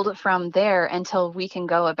build from there until we can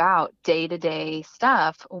go about day-to-day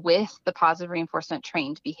stuff with the positive reinforcement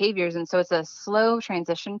trained behaviors. And so it's a slow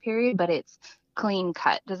transition period, but it's clean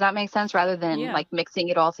cut. Does that make sense? Rather than like mixing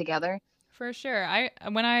it all together. For sure.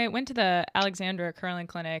 When I went to the Alexandra Curling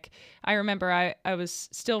Clinic, I remember I was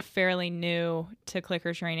still fairly new to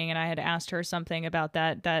clicker training, and I had asked her something about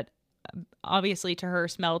that obviously to her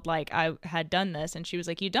smelled like I had done this. And she was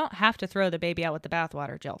like, you don't have to throw the baby out with the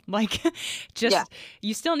bathwater, Jill. Like,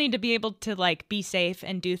 you still need to be able to like be safe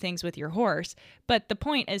and do things with your horse. But the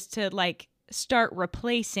point is to like start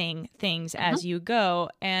replacing things as you go.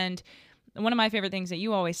 And one of my favorite things that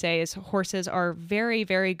you always say is horses are very,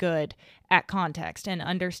 very good at context and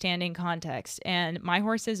understanding context. And my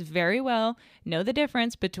horses very well know the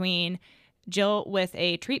difference between Jill with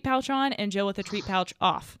a treat pouch on and Jill with a treat pouch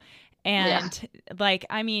off. And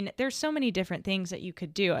there's so many different things that you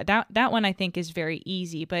could do. That one I think is very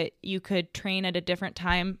easy, but you could train at a different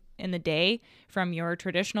time in the day from your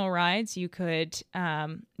traditional rides. You could,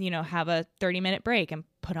 have a 30-minute break and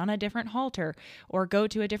put on a different halter, or go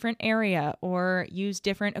to a different area, or use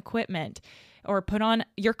different equipment, or put on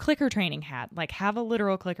your clicker training hat, like have a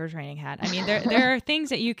literal clicker training hat. I mean, there are things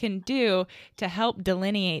that you can do to help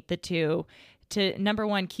delineate the two, to number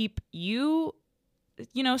one, keep you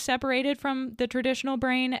separated from the traditional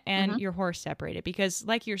brain and your horse separated. Because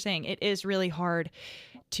like you're saying, it is really hard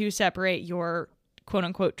to separate your quote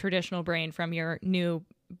unquote traditional brain from your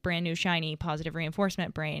brand new shiny positive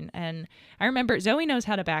reinforcement brain. And I remember Zoe knows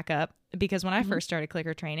how to back up, because when I first started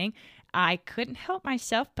clicker training, I couldn't help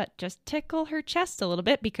myself but just tickle her chest a little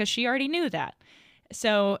bit, because she already knew that.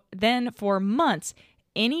 So then for months,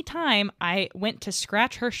 anytime I went to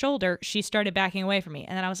scratch her shoulder, she started backing away from me.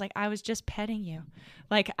 And then I was like, I was just petting you.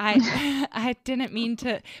 Like I didn't mean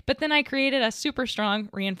to, but then I created a super strong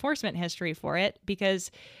reinforcement history for it,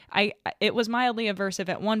 because it was mildly aversive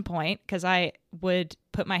at one point, because I would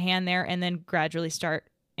put my hand there and then gradually start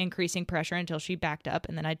increasing pressure until she backed up,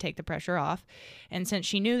 and then I'd take the pressure off. And since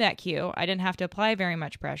she knew that cue, I didn't have to apply very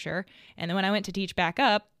much pressure. And then when I went to teach back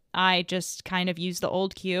up, I just kind of used the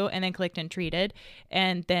old cue and then clicked and treated.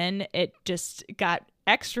 And then it just got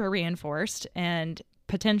extra reinforced and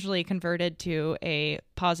potentially converted to a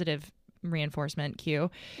positive reinforcement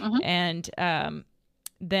cue. And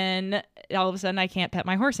then all of a sudden I can't pet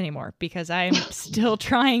my horse anymore because I'm still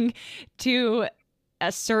trying to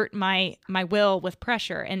assert my will with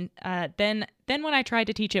pressure. And then when I tried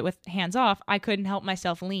to teach it with hands off, I couldn't help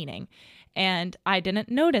myself leaning. And I didn't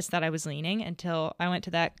notice that I was leaning until I went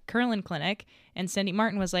to that Curlin clinic, and Cindy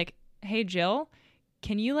Martin was like, "Hey, Jill,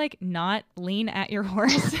 can you like not lean at your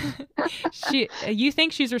horse?" You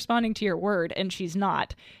think she's responding to your word, and she's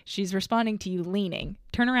not. She's responding to you leaning.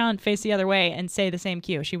 Turn around, face the other way, and say the same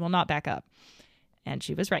cue. She will not back up. And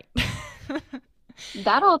she was right.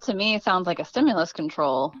 That all to me sounds like a stimulus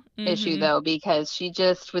control issue, though, because she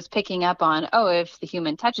just was picking up on, oh, if the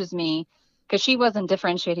human touches me, because she wasn't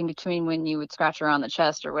differentiating between when you would scratch her on the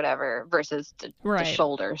chest or whatever versus the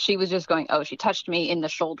shoulder. She was just going, oh, she touched me in the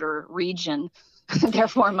shoulder region,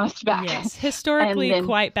 therefore must back. Yes, historically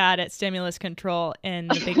quite bad at stimulus control in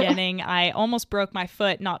the beginning. I almost broke my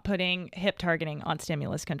foot not putting hip targeting on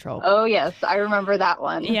stimulus control. Oh, yes, I remember that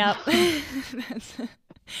one. Yep.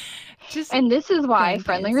 And this is why,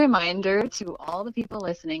 friendly reminder to all the people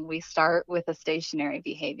listening, we start with a stationary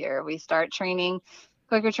behavior. We start training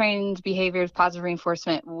clicker trained behaviors, positive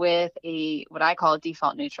reinforcement with what I call a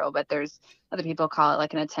default neutral, but there's other people call it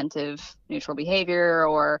like an attentive neutral behavior,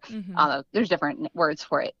 or there's different words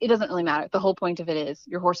for it. It doesn't really matter. The whole point of it is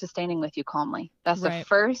your horse is standing with you calmly. That's the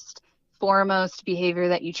first foremost behavior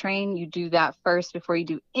that you train. You do that first before you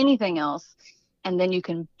do anything else. And then you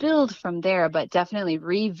can build from there, but definitely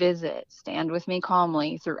revisit stand with me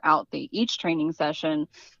calmly throughout each training session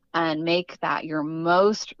and make that your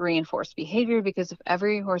most reinforced behavior. Because if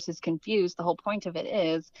every horse is confused, the whole point of it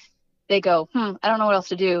is they go, I don't know what else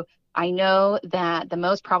to do. I know that the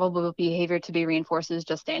most probable behavior to be reinforced is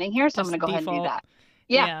just standing here. So I'm going to go ahead and do that.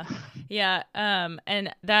 Yeah.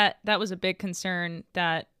 And that was a big concern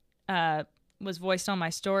that was voiced on my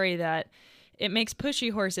story, that it makes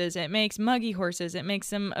pushy horses, it makes muggy horses, it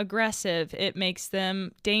makes them aggressive, it makes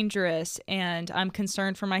them dangerous, and I'm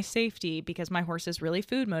concerned for my safety because my horse is really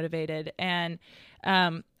food motivated. And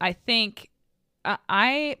I think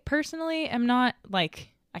I personally am not like,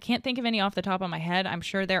 I can't think of any off the top of my head. I'm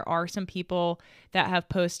sure there are some people that have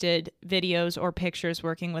posted videos or pictures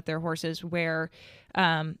working with their horses where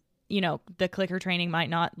the clicker training might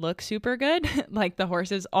not look super good. Like the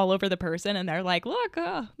horse is all over the person and they're like, look,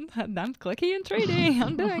 I'm clicky and treating,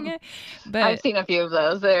 I'm doing it. But I've seen a few of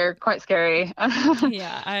those. They're quite scary.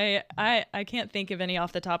 Yeah, I can't think of any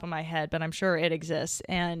off the top of my head, but I'm sure it exists.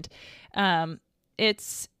 And that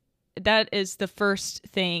is the first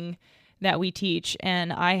thing that we teach.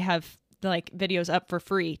 And I have like videos up for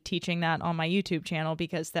free teaching that on my YouTube channel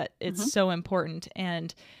because it's so important.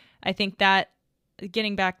 And I think that,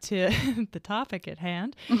 getting back to the topic at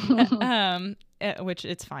hand, which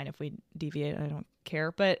it's fine if we deviate, I don't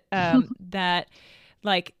care. But that,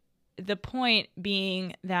 like, the point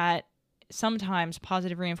being that sometimes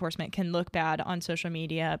positive reinforcement can look bad on social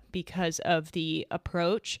media because of the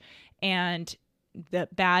approach and the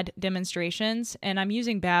bad demonstrations. And I'm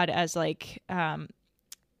using bad as like,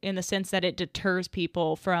 in the sense that it deters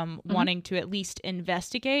people from wanting to at least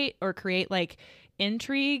investigate or create like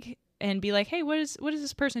intrigue and be like, hey, what is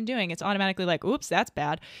this person doing? It's automatically like, oops, that's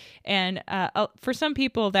bad. And for some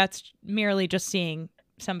people, that's merely just seeing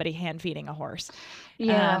somebody hand feeding a horse.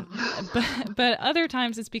 Yeah. But other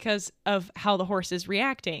times it's because of how the horse is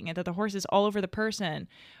reacting, and that the horse is all over the person,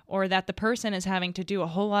 or that the person is having to do a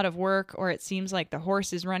whole lot of work, or it seems like the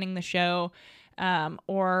horse is running the show.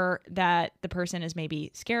 Or that the person is maybe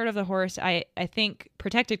scared of the horse. I think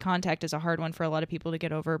protected contact is a hard one for a lot of people to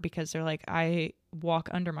get over because they're like, I walk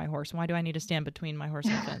under my horse. Why do I need to stand between my horse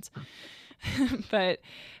and the fence? But,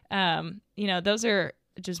 those are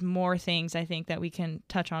just more things I think that we can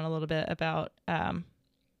touch on a little bit about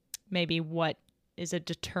maybe what is a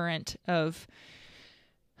deterrent of,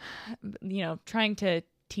 trying to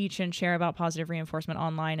teach and share about positive reinforcement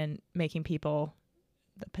online and making people,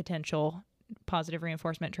 the potential positive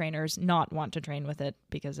reinforcement trainers, not want to train with it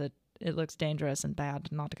because it looks dangerous and bad,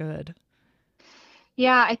 not good.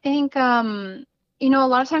 Yeah, I think, a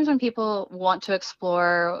lot of times when people want to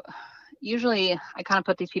explore, usually I kind of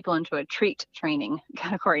put these people into a treat training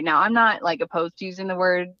category. Now, I'm not like opposed to using the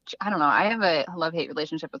word, I don't know, I have a love-hate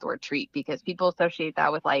relationship with the word treat because people associate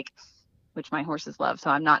that with like, which my horses love. So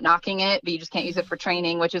I'm not knocking it, but you just can't use it for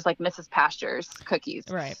training, which is like Mrs. Pasture's cookies.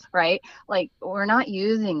 Right. Like we're not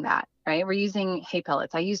using that, right? We're using hay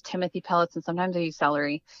pellets. I use Timothy pellets and sometimes I use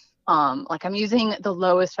celery. Like I'm using the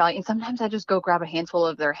lowest value, and sometimes I just go grab a handful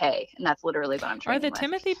of their hay, and that's literally what I'm Are training the with.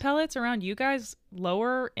 Timothy pellets around you guys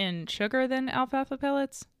lower in sugar than alfalfa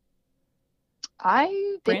pellets?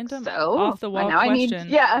 I think Random so. off the wall Now I need,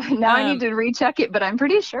 question. now I need to recheck it, but I'm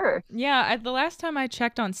pretty sure. Yeah, the last time I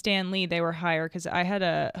checked on Stan Lee, they were higher because I had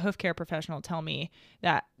a hoof care professional tell me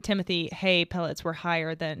that Timothy hay pellets were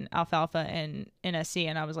higher than alfalfa and NSC,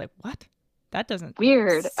 and I was like, what? That doesn't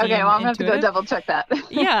Weird. seem Okay, well, I'm gonna have to go intuitive. double check that.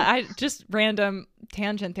 Yeah, I just random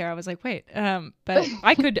tangent there. I was like, wait, but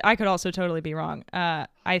I could also totally be wrong. I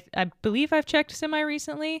believe I've checked semi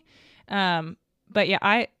recently, but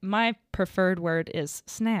yeah, my preferred word is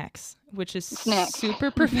snacks, which is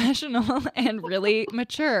super professional and really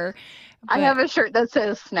mature. I have a shirt that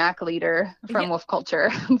says snack leader from Wolf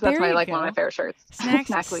Culture. That's one of my favorite shirts.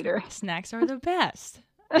 Snack leader. Snacks are the best.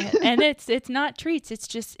 And it's not treats,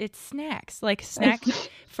 it's snacks. Like snack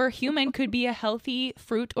for human could be a healthy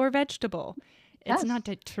fruit or vegetable. It's not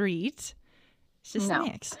a treat. It's just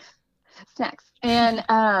snacks. And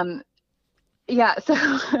yeah, so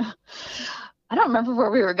I don't remember where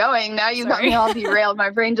we were going. Now you got me all derailed. My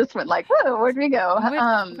brain just went like, whoa, where'd we go?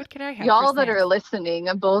 What could I have? Y'all that are listening,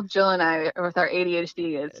 and both Jill and I with our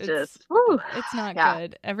ADHD, it's not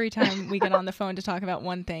good. Every time we get on the phone to talk about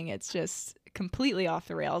one thing, it's just completely off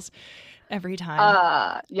the rails every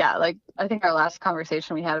time. Yeah, like I think our last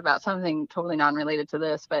conversation we had about something totally non-related to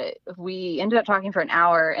this, but we ended up talking for an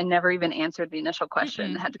hour and never even answered the initial question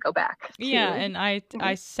and had to go back. Yeah, and I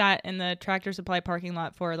sat in the Tractor Supply parking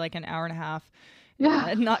lot for like an hour and a half.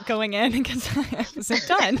 Yeah. Not going in because I wasn't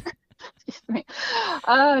done. Excuse me.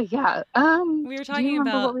 Yeah. We were talking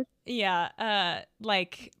about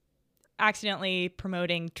like accidentally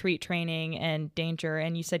promoting treat training and danger,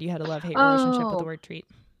 and you said you had a love-hate relationship with the word treat.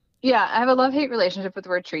 Yeah, I have a love-hate relationship with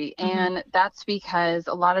the word treat, and that's because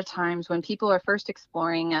a lot of times when people are first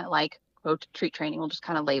exploring like quote treat training, we'll just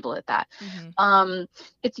kind of label it that.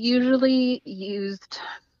 It's usually used.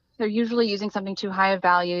 They're usually using something too high of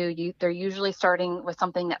value. They're usually starting with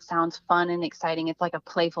something that sounds fun and exciting. It's like a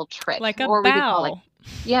playful trick, like a bow.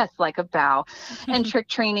 Yes, like a bow, and trick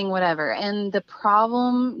training, whatever. And the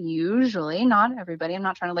problem usually, not everybody, I'm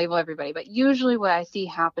not trying to label everybody, but usually what I see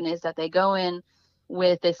happen is that they go in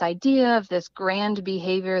with this idea of this grand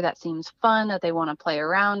behavior that seems fun, that they want to play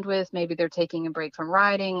around with. Maybe they're taking a break from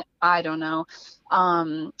riding. I don't know.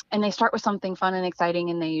 And they start with something fun and exciting,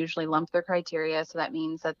 and they usually lump their criteria. So that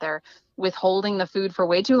means that they're withholding the food for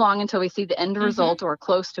way too long until we see the end result or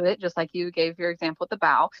close to it, just like you gave your example with the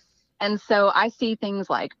bow. And so I see things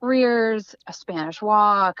like rears, a Spanish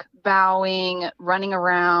walk, bowing, running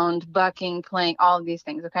around, bucking, playing, all of these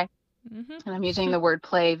things. Okay. And I'm using the word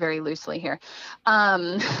play very loosely here.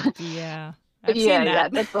 Yeah,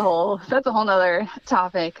 that's a whole nother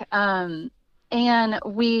topic. And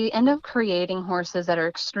we end up creating horses that are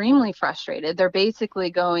extremely frustrated. They're basically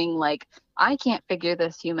going like, I can't figure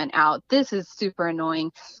this human out. This is super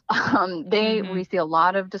annoying. We see a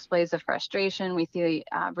lot of displays of frustration. We see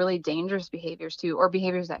really dangerous behaviors too, or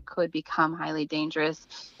behaviors that could become highly dangerous.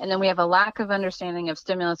 And then we have a lack of understanding of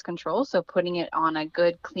stimulus control. So putting it on a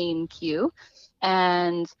good, clean cue.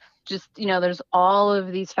 And just, there's all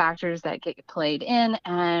of these factors that get played in,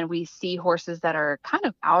 and we see horses that are kind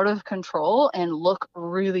of out of control and look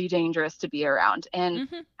really dangerous to be around. And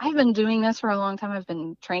I've been doing this for a long time. I've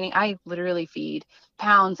been training. I literally feed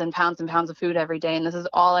pounds and pounds and pounds of food every day, and this is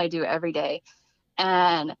all I do every day.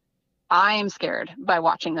 And I'm scared by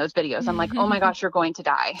watching those videos. I'm like, oh my gosh, you're going to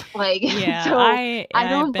die. Like, yeah, so I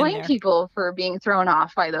don't blame people for being thrown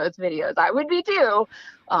off by those videos. I would be too.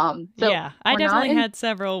 I definitely had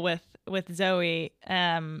several with Zoe,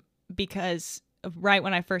 because right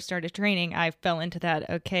when I first started training, I fell into that.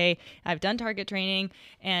 Okay, I've done target training,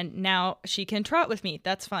 and now she can trot with me.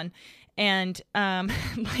 That's fun. And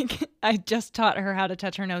like I just taught her how to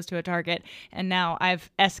touch her nose to a target, and now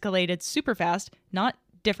I've escalated super fast, not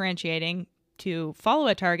differentiating to follow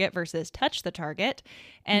a target versus touch the target.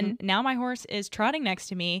 And now my horse is trotting next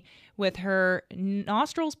to me with her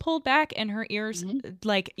nostrils pulled back and her ears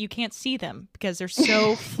like you can't see them because they're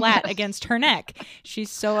so flat against her neck.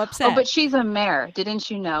 She's so upset. Oh, but she's a mare.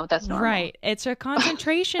 Didn't you know? That's normal. Right. It's a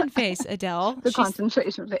concentration face, Adele.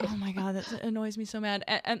 Concentration face. Oh my God, that annoys me so mad.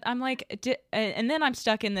 And I'm like, and then I'm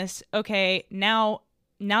stuck in this, okay, now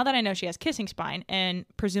that I know she has kissing spine and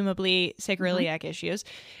presumably sacroiliac issues,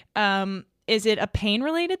 is it a pain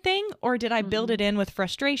related thing, or did I build it in with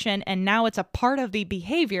frustration and now it's a part of the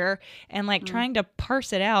behavior, and like trying to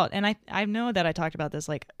parse it out? And I know that I talked about this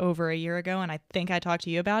like over a year ago, and I think I talked to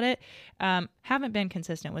you about it. Haven't been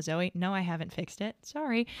consistent with Zoe. No, I haven't fixed it.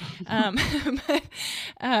 Sorry. But,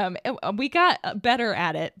 we got better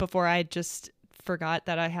at it before I just forgot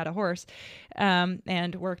that I had a horse,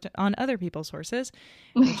 and worked on other people's horses,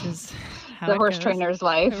 which is how the it horse goes. trainer's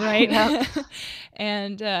life, Right? Yep.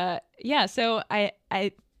 And yeah, so I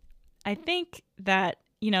think that,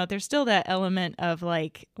 you know, there's still that element of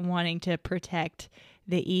like wanting to protect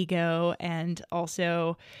the ego, and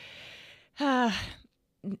also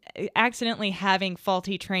accidentally having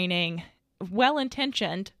faulty training,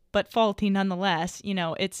 well-intentioned but faulty nonetheless. You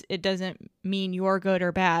know, it doesn't mean you're good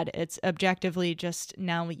or bad. It's objectively just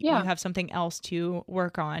now you have something else to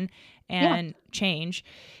work on and change.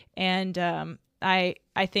 And I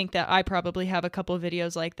think that I probably have a couple of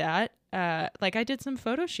videos like that. Like I did some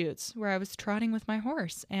photo shoots where I was trotting with my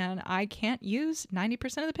horse, and I can't use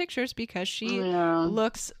 90% of the pictures because she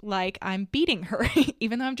looks like I'm beating her,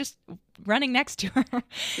 even though I'm just running next to her.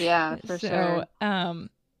 Yeah, for sure.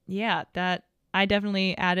 Yeah, that I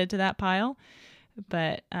definitely added to that pile,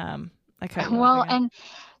 but I cut you off Well, again. and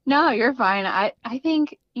no, you're fine. I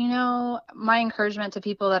think, you know, my encouragement to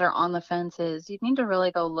people that are on the fence is you need to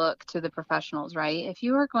really go look to the professionals, right? If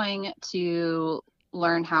you are going to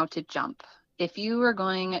learn how to jump, if you are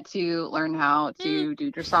going to learn how to do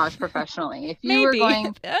dressage professionally, if you were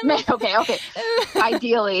going, okay,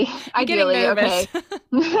 ideally, I'm getting nervous.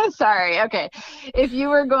 okay, sorry, okay, if you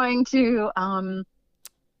were going to,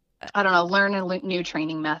 I don't know, learn a new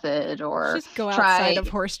training method, or just go outside of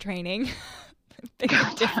horse training. Pick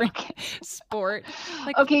a different sport.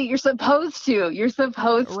 Like, okay, you're supposed to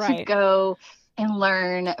go and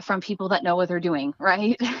learn from people that know what they're doing,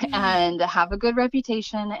 right? And have a good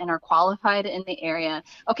reputation and are qualified in the area.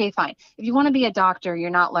 Okay, fine. If you want to be a doctor, you're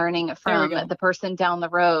not learning from the person down the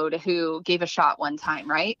road who gave a shot one time,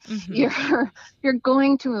 right? You're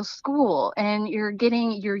going to a school and you're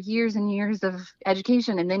getting your years and years of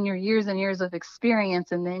education, and then your years and years of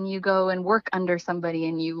experience, and then you go and work under somebody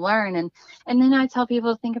and you learn. And then I tell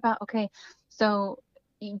people to think about, okay, so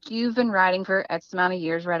you've been riding for X amount of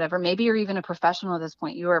years, whatever. Maybe you're even a professional at this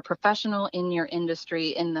point. You are a professional in your industry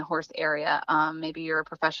in the horse area. Maybe you're a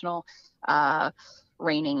professional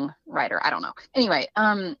reining rider. I don't know. Anyway,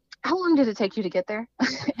 how long did it take you to get there?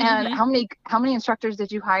 And how many instructors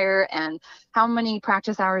did you hire? And how many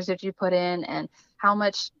practice hours did you put in? And how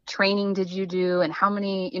much training did you do? And how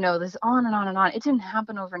many, you know, this on and on and on. It didn't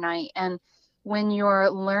happen overnight. And when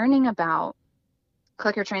you're learning about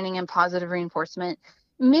clicker training and positive reinforcement,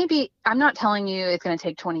 maybe I'm not telling you it's going to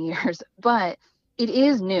take 20 years, but it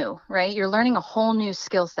is new, right? You're learning a whole new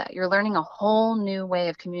skill set. You're learning a whole new way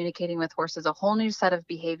of communicating with horses, a whole new set of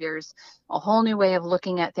behaviors, a whole new way of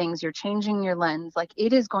looking at things. You're changing your lens. Like,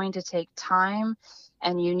 it is going to take time,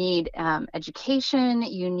 and you need education,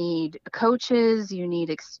 you need coaches, you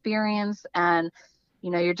need experience, and you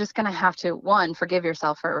know, you're just going to have to, one, forgive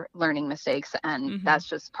yourself for learning mistakes. And that's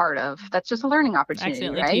just that's just a learning opportunity,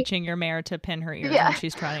 accidentally right? Teaching your mare to pin her ears when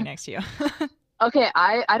she's trotting next to you. Okay,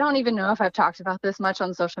 I don't even know if I've talked about this much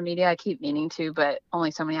on social media. I keep meaning to, but only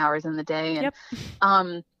so many hours in the day.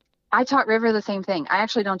 And I taught River the same thing. I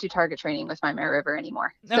actually don't do target training with my mare River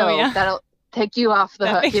anymore. So that'll take you off the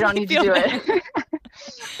hook. You don't need to do it.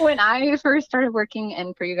 When I first started working,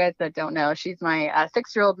 and for you guys that don't know, she's my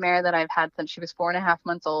 6-year-old mare that I've had since she was 4.5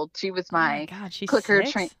 months old. She was my clicker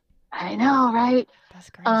train. I know, right? That's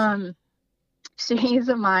crazy. She's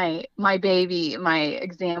my baby, my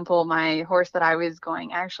example, my horse that I was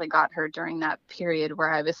going. I actually got her during that period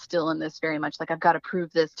where I was still in this very much like, I've got to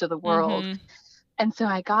prove this to the world. And so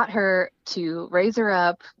I got her to raise her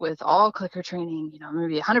up with all clicker training. You know, I'm going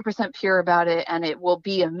to be 100% pure about it, and it will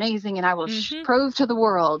be amazing, and I will prove to the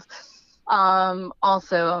world.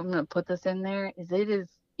 Also, I'm going to put this in there, is it is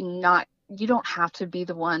not, you don't have to be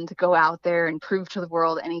the one to go out there and prove to the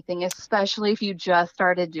world anything, especially if you just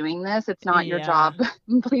started doing this. It's not your job.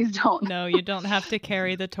 Please don't. No, you don't have to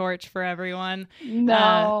carry the torch for everyone.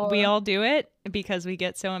 No. We all do it because we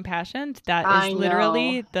get so impassioned. That is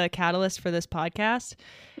literally the catalyst for this podcast.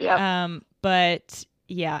 But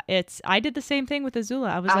yeah, I did the same thing with Azula.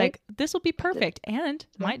 I was like, this will be perfect and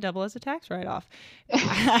might double as a tax write-off.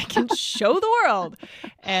 I can show the world.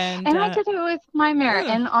 And I did it with my mare.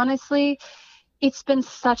 And honestly, it's been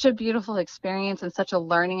such a beautiful experience and such a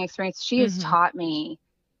learning experience. She has taught me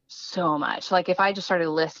so much. Like, if I just started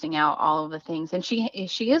listing out all of the things, and she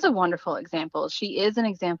is a wonderful example. She is an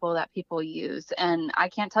example that people use. And I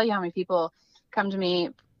can't tell you how many people come to me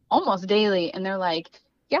almost daily and they're like,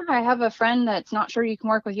 yeah, I have a friend that's not sure you can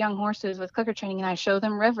work with young horses with clicker training, and I show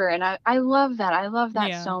them River, and I love that. I love that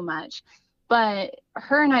Yeah. so much. But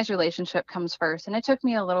her and I's relationship comes first, and it took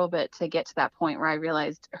me a little bit to get to that point where I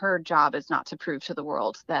realized her job is not to prove to the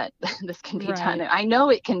world that this can be done. Right. I know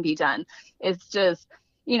it can be done. It's just,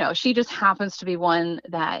 she just happens to be one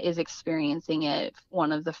that is experiencing it,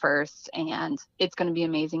 one of the first, and it's going to be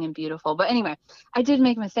amazing and beautiful. But anyway, I did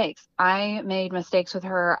make mistakes. I made mistakes with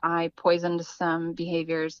her. I poisoned some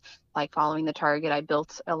behaviors, like following the target. I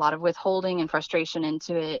built a lot of withholding and frustration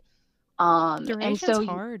into it. And Duration's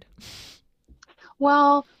hard.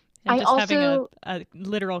 Well, And I just having also, a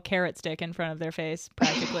literal carrot stick in front of their face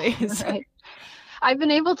practically. right. I've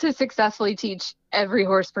been able to successfully teach every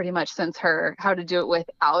horse pretty much since her how to do it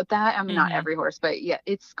without that. I mean, not every horse, but yeah,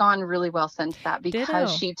 it's gone really well since that, because Ditto.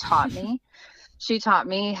 she taught me. She taught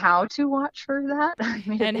me how to watch for that.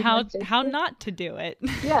 And how not to do it.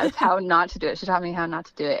 Yes, how not to do it. She taught me how not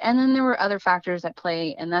to do it. And then there were other factors at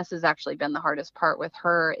play, and this has actually been the hardest part with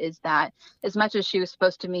her, is that as much as she was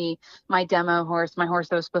supposed to be my demo horse, my horse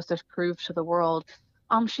that was supposed to prove to the world,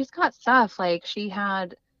 she's got stuff. Like, she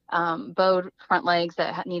had bowed front legs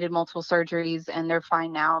that needed multiple surgeries, and they're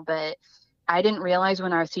fine now, but I didn't realize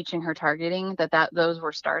when I was teaching her targeting that those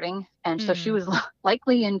were starting. And so she was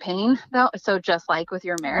likely in pain, though. So just like with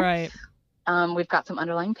your mare, right. We've got some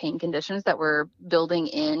underlying pain conditions that we're building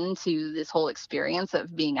into this whole experience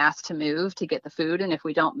of being asked to move to get the food. And if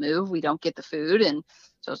we don't move, we don't get the food. And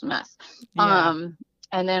so it's a mess. Yeah.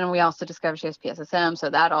 And then we also discovered she has PSSM. So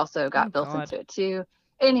that also got built into it too.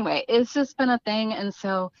 Anyway, it's just been a thing. And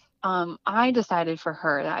so I decided for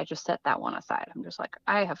her that I just set that one aside. I'm just like,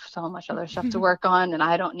 I have so much other stuff to work on, and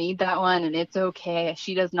I don't need that one, and it's okay.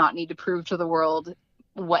 She does not need to prove to the world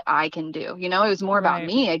what I can do. It was more about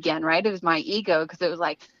me again, right? It was my ego, because it was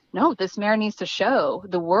like, no, this mare needs to show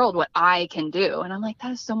the world what I can do. And I'm like,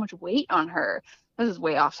 that is so much weight on her. This is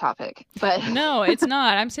way off topic, but no, it's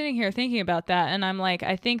not. I'm sitting here thinking about that, and I'm like,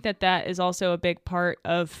 I think that is also a big part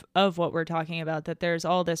of what we're talking about, that there's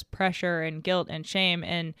all this pressure and guilt and shame.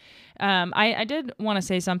 And I did want to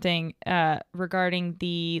say something regarding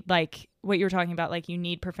the, like, what you were talking about, like, you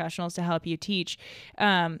need professionals to help you teach.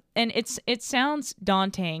 And it sounds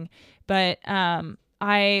daunting, but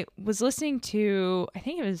I was listening to, I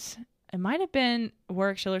think it might have been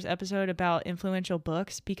Warwick Schiller's episode about influential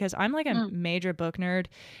books, because I'm like a major book nerd,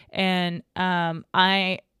 and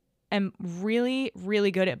I am really,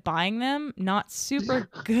 really good at buying them, not super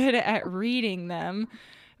good at reading them,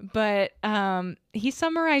 but he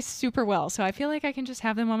summarized super well. So I feel like I can just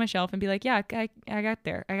have them on my shelf and be like, yeah, I got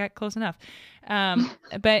there. I got close enough.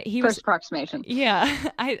 But he first approximation. Yeah.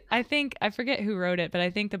 I think, I forget who wrote it, but I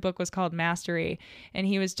think the book was called Mastery. And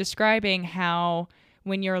he was describing how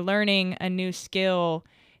when you're learning a new skill,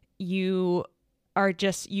 you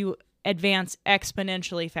advance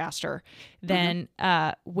exponentially faster than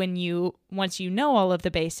once you know all of the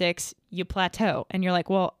basics, you plateau and you're like,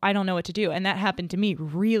 well, I don't know what to do. And that happened to me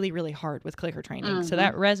really, really hard with clicker training. So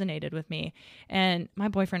that resonated with me. And my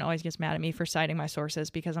boyfriend always gets mad at me for citing my sources,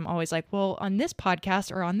 because I'm always like, well, on this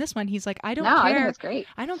podcast or on this one, he's like, I don't care. I think that's great.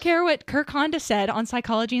 I don't care what Kirk Honda said on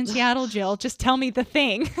Psychology in Seattle, Jill. Just tell me the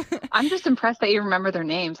thing. I'm just impressed that you remember their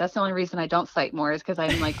names. That's the only reason I don't cite more, is because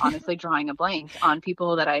I'm like honestly drawing a blank on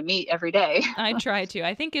people that I meet every day. I try to.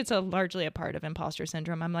 I think it's largely a part of imposter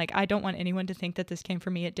syndrome. I'm like, I don't want anyone to think that this came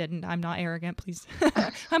from me. It didn't. I'm not arrogant, please.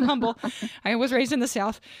 I'm humble. I was raised in the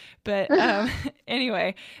South. But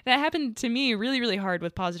anyway, that happened to me really, really hard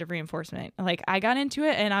with positive reinforcement. Like, I got into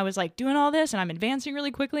it and I was like doing all this and I'm advancing really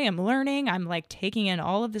quickly. I'm learning. I'm like taking in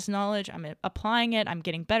all of this knowledge. I'm applying it. I'm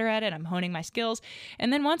getting better at it. I'm honing my skills.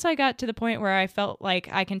 And then once I got to the point where I felt like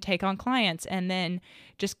I can take on clients, and then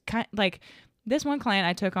just kind of like, this one client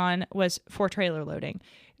I took on was for trailer loading,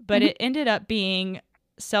 but it ended up being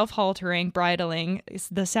self-haltering, bridling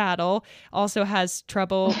the saddle, also has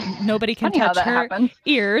trouble. Nobody can touch her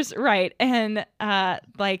ears. Right. And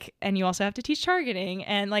and you also have to teach targeting,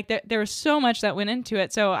 and like there was so much that went into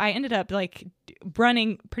it. So I ended up like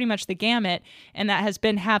running pretty much the gamut, and that has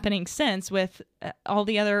been happening since with all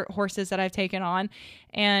the other horses that I've taken on.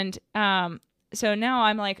 And so now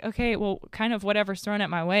I'm like, okay, well, kind of whatever's thrown at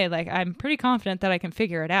my way, like I'm pretty confident that I can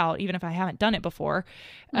figure it out, even if I haven't done it before.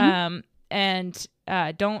 And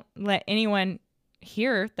don't let anyone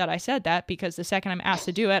hear that I said that, because the second I'm asked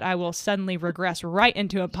to do it, I will suddenly regress right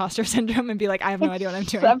into imposter syndrome and be like, I have no idea what I'm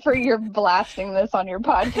doing. Except for you're blasting this on your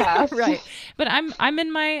podcast. Right. But I'm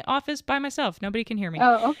in my office by myself. Nobody can hear me.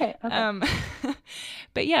 Oh, okay.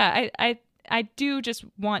 But yeah, I do just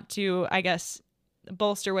want to, I guess,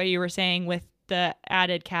 bolster what you were saying with the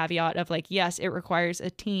added caveat of like, yes, it requires a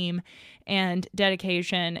team and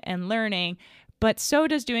dedication and learning, but so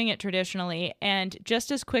does doing it traditionally. And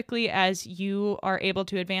just as quickly as you are able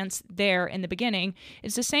to advance there in the beginning,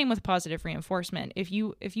 it's the same with positive reinforcement. If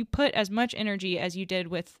you put as much energy as you did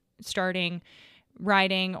with starting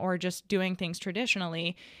writing or just doing things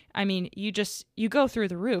traditionally, I mean, you go through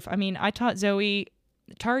the roof. I mean, I taught Zoe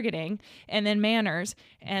targeting and then manners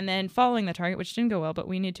and then following the target, which didn't go well, but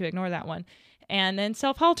we need to ignore that one. And then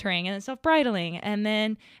self-haltering and then self-bridling and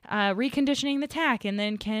then reconditioning the tack. And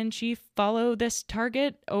then can she follow this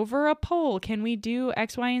target over a pole? Can we do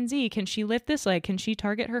X, Y, and Z? Can she lift this leg? Can she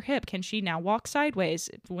target her hip? Can she now walk sideways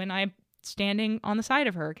when I'm standing on the side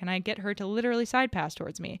of her? Can I get her to literally side pass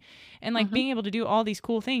towards me? And like being able to do all these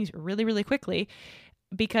cool things really, really quickly,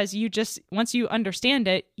 because once you understand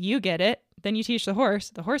it, you get it. Then you teach the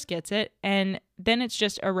horse gets it. And then it's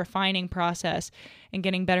just a refining process and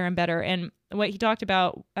getting better and better. And what he talked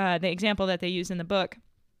about, the example that they use in the book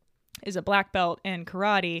is a black belt in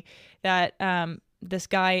karate that this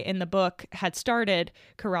guy in the book had started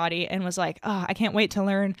karate and was like, oh, I can't wait to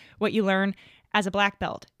learn what you learn as a black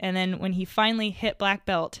belt. And then when he finally hit black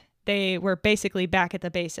belt, they were basically back at the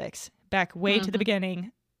basics, back way to the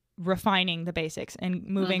beginning, refining the basics and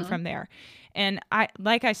moving from there. And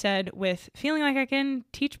like I said, with feeling like I can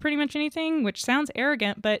teach pretty much anything, which sounds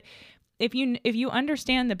arrogant, but if you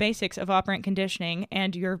understand the basics of operant conditioning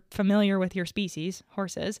and you're familiar with your species,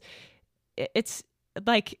 horses, it's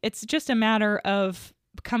just a matter of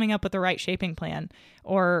coming up with the right shaping plan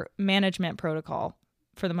or management protocol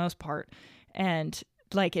for the most part. And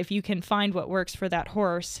like, if you can find what works for that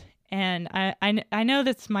horse, and I know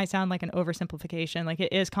this might sound like an oversimplification, like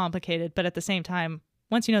it is complicated, but at the same time,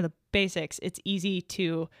 once you know the basics, it's easy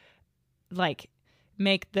to like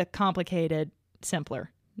make the complicated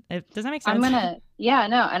simpler. Does that make sense? And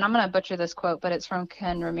I'm gonna butcher this quote, but it's from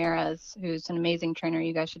Ken Ramirez, who's an amazing trainer.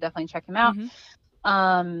 You guys should definitely check him out.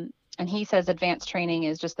 And he says advanced training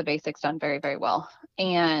is just the basics done very, very well.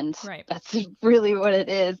 And that's really what it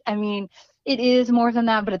is. I mean, it is more than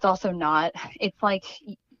that, but it's also not. It's like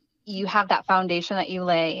you have that foundation that you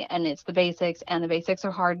lay, and it's the basics, and the basics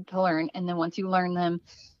are hard to learn. And then once you learn them,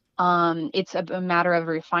 it's a matter of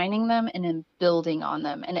refining them and then building on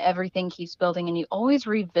them, and everything keeps building, and you always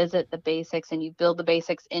revisit the basics and you build the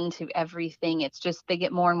basics into everything. It's just, they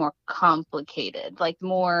get more and more complicated, like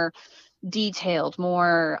more detailed,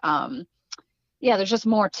 more, there's just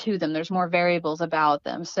more to them. There's more variables about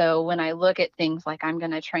them. So when I look at things like I'm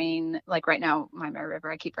going to train, like right now, my Mary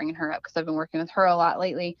River, I keep bringing her up because I've been working with her a lot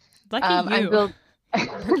lately. Lucky you.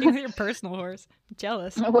 Working with your personal horse. I'm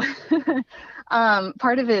jealous.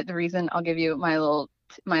 Part of it, the reason I'll give you my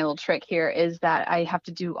little trick here is that I have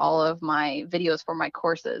to do all of my videos for my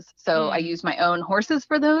courses. So I use my own horses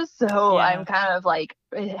for those. So I'm kind of like,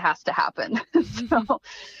 it has to happen.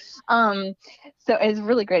 So it's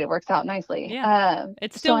really great. It works out nicely. Yeah.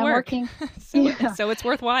 It's still working. So it's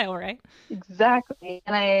worthwhile, right? Exactly.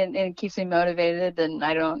 And it keeps me motivated, and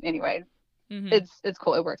it's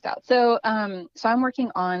cool. It works out. So I'm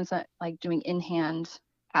working on like doing in-hand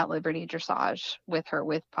at Liberty dressage with her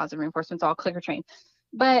with positive reinforcements, all clicker trained.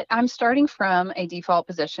 But I'm starting from a default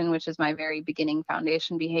position, which is my very beginning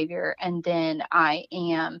foundation behavior. And then I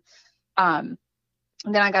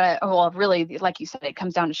gotta, really, like you said, it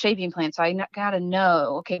comes down to shaping plan. So I gotta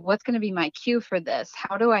know, okay, what's going to be my cue for this?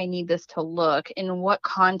 How do I need this to look? In what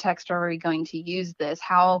context are we going to use this?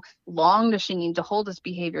 How long does she need to hold this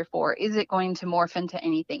behavior for? Is it going to morph into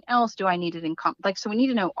anything else? Do I need it in so we need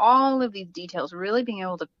to know all of these details, really being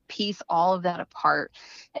able to piece all of that apart,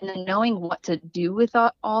 and then knowing what to do with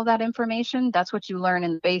all that information. That's what you learn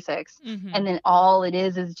in the basics. And then all it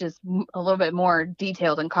is just a little bit more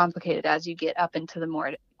detailed and complicated as you get up into the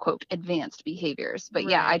more, quote, advanced behaviors. But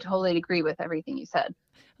yeah, I totally agree with everything you said.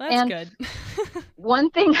 Well, that's good. One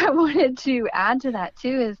thing I wanted to add to that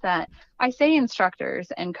too is that I say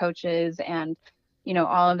instructors and coaches and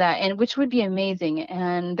all of that, and which would be amazing.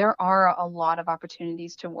 And there are a lot of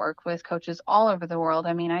opportunities to work with coaches all over the world.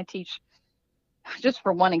 I mean, I teach, just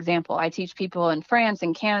for one example, I teach people in France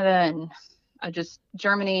and Canada and just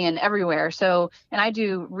Germany and everywhere. So, and I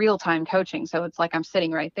do real-time coaching. So it's like I'm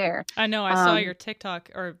sitting right there. I know. I saw your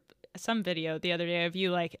TikTok or some video the other day of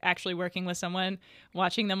you like actually working with someone,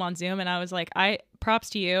 watching them on Zoom. And I was like,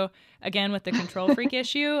 props to you again with the control freak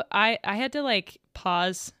issue. I had to like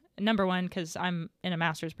pause. Number one, because I'm in a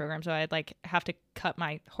master's program, so I'd like have to cut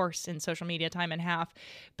my horse and social media time in half.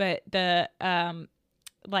 But the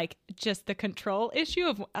like just the control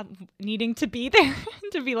issue of needing to be there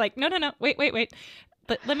to be like, no, wait.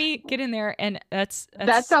 let me get in there. And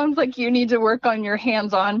that sounds like you need to work on your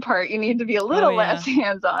hands-on part. You need to be a little less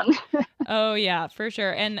hands-on. Oh yeah, for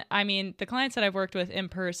sure. And I mean, the clients that I've worked with in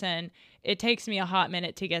person, it takes me a hot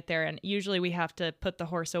minute to get there. And usually we have to put the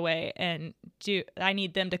horse away and I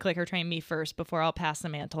need them to clicker train me first before I'll pass the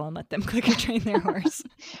mantle and let them clicker train their horse.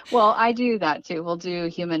 Well, I do that too. We'll do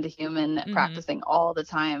human to human practicing all the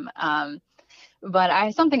time.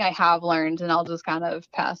 But something I have learned, and I'll just kind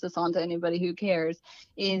of pass this on to anybody who cares,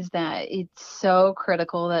 is that it's so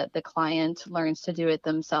critical that the client learns to do it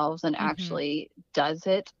themselves and actually does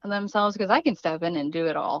it themselves. Because I can step in and do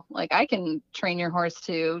it all. Like I can train your horse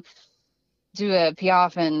to do a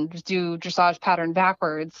piaffe and do dressage pattern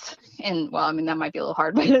backwards. And well, I mean, that might be a little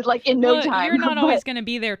hard, but like in no time. You're not always going to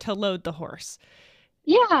be there to load the horse.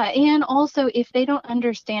 Yeah. And also, if they don't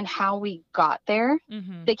understand how we got there,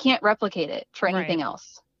 they can't replicate it for anything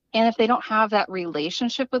else. And if they don't have that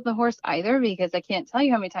relationship with the horse either, because I can't tell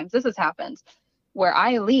you how many times this has happened, where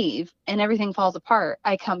I leave and everything falls apart.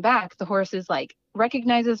 I come back, the horse is like,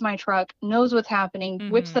 recognizes my truck, knows what's happening,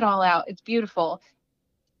 whips it all out. It's beautiful.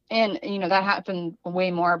 And, you know, that happened way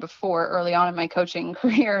more before early on in my coaching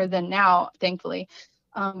career than now, thankfully.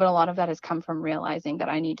 But a lot of that has come from realizing that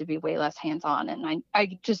I need to be way less hands-on, and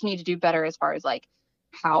I just need to do better as far as like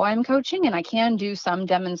how I'm coaching. And I can do some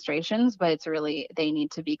demonstrations, but it's really, they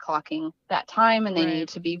need to be clocking that time, and they need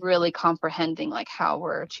to be really comprehending like how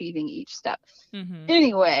we're achieving each step.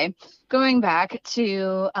 Anyway, going back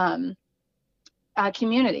to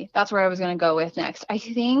community, that's where I was going to go with next. I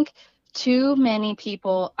think too many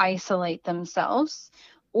people isolate themselves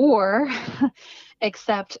or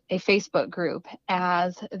accept a Facebook group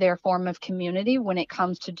as their form of community when it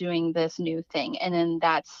comes to doing this new thing. And then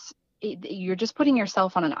you're just putting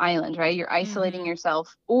yourself on an island, right? You're isolating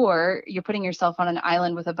yourself, or you're putting yourself on an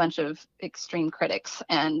island with a bunch of extreme critics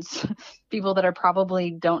and people that are probably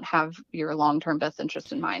don't have your long-term best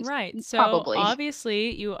interest in mind. Right. So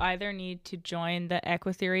obviously you either need to join the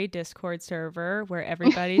EquiTheory Discord server where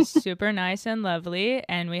everybody's super nice and lovely,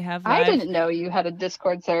 and we have I didn't know you had a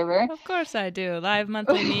Discord server. Of course I do. Live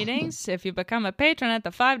monthly meetings. If you become a patron at the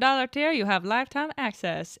 $5 tier, you have lifetime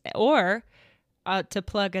access. Or to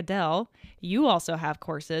plug Adele, you also have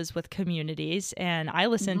courses with communities, and I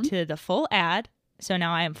listened to the full ad, so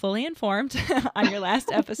now I am fully informed on your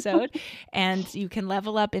last episode. And you can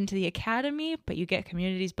level up into the academy, but you get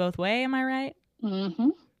communities both way. Am I right?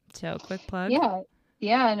 So quick plug.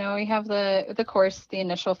 Yeah. No, we have the course, the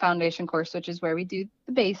initial foundation course, which is where we do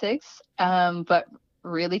the basics. But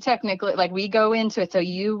really technically, like we go into it, so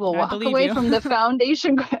you will walk away from the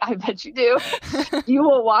foundation. I bet you do. You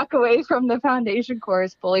will walk away from the foundation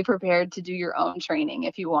course fully prepared to do your own training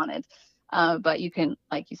if you wanted. But you can,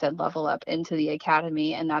 like you said, level up into the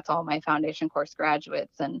academy, and that's all my foundation course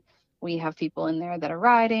graduates. And we have people in there that are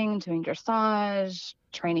riding, doing dressage,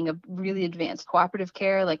 training a really advanced cooperative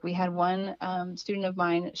care. Like we had one student of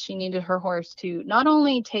mine, she needed her horse to not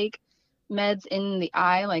only take meds in the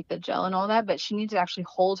eye, like the gel and all that, but she needed to actually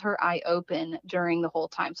hold her eye open during the whole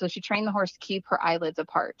time. So she trained the horse to keep her eyelids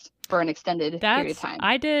apart for an extended period of time.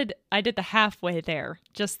 I did the halfway there,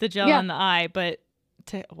 just the gel in the eye, but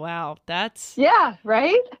wow, that's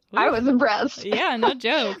right. Oof. I was impressed. Yeah, no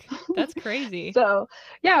joke. That's crazy. So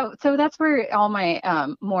that's where all my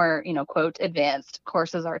more, quote, advanced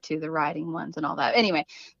courses are too, the riding ones and all that. Anyway,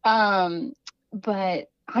 but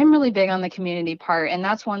I'm really big on the community part, and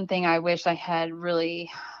that's one thing I wish I had really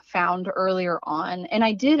found earlier on. And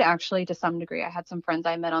I did actually, to some degree. I had some friends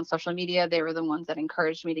I met on social media. They were the ones that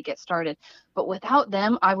encouraged me to get started. But without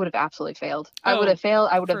them, I would have absolutely failed. I would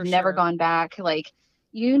have never gone back. Like,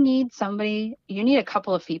 you need a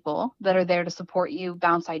couple of people that are there to support you,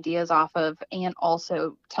 bounce ideas off of, and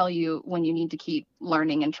also tell you when you need to keep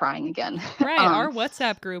learning and trying again. Right. Our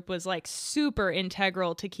WhatsApp group was like super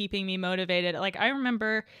integral to keeping me motivated. Like I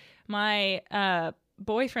remember my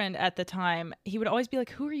boyfriend at the time, he would always be like,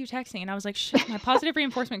 "Who are you texting?" And I was like, "Shit, my positive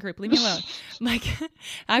reinforcement group, leave me alone." Like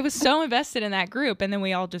I was so invested in that group, and then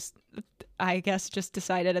we all just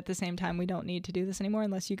decided at the same time we don't need to do this anymore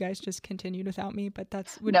unless you guys just continued without me. But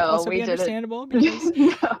would also be understandable because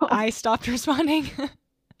I stopped responding.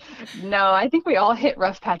 No, I think we all hit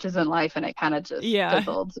rough patches in life, and it kind of just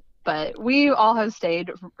fizzled. But we all have stayed,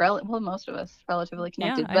 most of us, relatively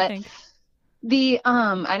connected. Yeah, but I think.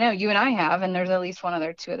 I know you and I have, and there's at least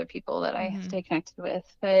two other people that I stay connected with.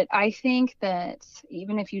 But I think that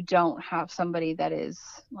even if you don't have somebody that is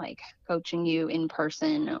like coaching you in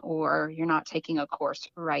person, or you're not taking a course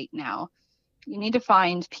right now, you need to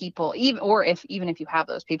find people, even if you have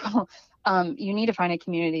those people, you need to find a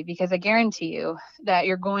community, because I guarantee you that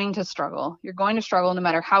you're going to struggle. You're going to struggle no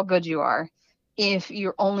matter how good you are. if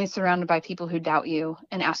you're only surrounded by people who doubt you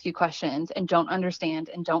and ask you questions and don't understand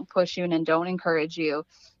and don't push you and don't encourage you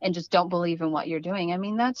and just don't believe in what you're doing. I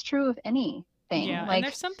mean, that's true of anything. Yeah, and Like,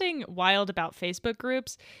 there's something wild about Facebook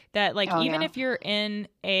groups that, like, oh even yeah. if you're in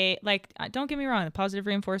a, like, don't get me wrong, the positive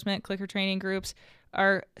reinforcement, clicker training groups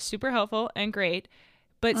are super helpful and great,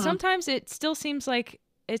 but Mm. sometimes it still seems like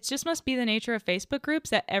it just must be the nature of Facebook groups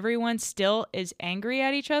that everyone still is angry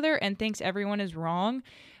at each other and thinks everyone is wrong.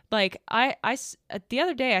 Like, the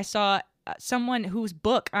other day I saw someone whose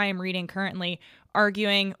book I am reading currently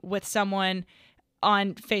arguing with someone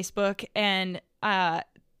on Facebook, and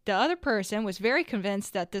the other person was very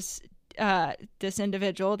convinced that this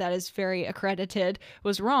individual that is very accredited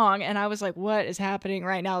was wrong, and I was like, what is happening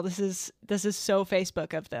right now? This is so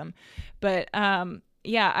Facebook of them. But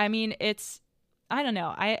yeah, I mean, it's, I don't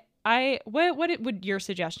know. What would your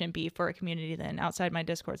suggestion be for a community then outside my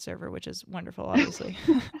Discord server, which is wonderful, obviously?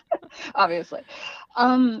 Obviously.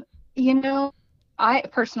 You know, I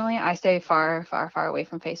personally, I stay far, far, far away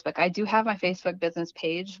from Facebook. I do have my Facebook business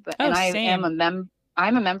page, but Oh, and same.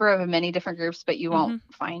 I'm a member of many different groups, but you won't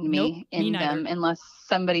find Nope, me me in neither. them unless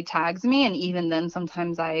somebody tags me. And even then,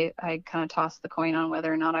 sometimes I kind of toss the coin on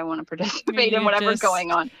whether or not I want to participate in You whatever's going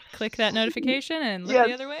just on. click that notification and look Yes,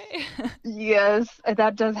 the other way. yes,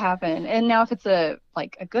 that does happen. And now if it's a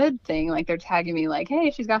like a good thing, like they're tagging me like,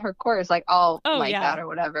 hey, she's got her course, like I'll Oh like yeah. that or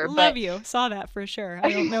whatever. Love But you. Saw that for sure. I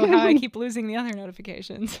don't know how I keep losing the other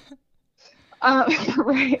notifications. Um,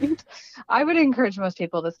 right. I would encourage most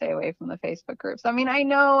people to stay away from the Facebook groups. I mean, I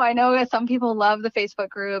know that some people love the Facebook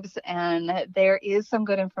groups and there is some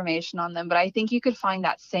good information on them, but I think you could find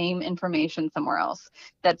that same information somewhere else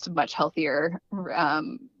that's much healthier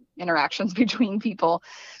interactions between people.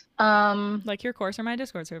 Like your course or my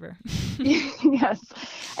Discord server. Yes,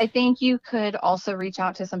 I think you could also reach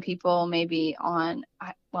out to some people maybe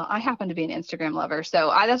well, I happen to be an Instagram lover, so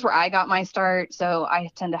that's where I got my start. So I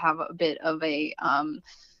tend to have a bit of a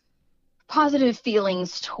positive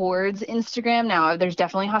feelings towards Instagram. Now, there's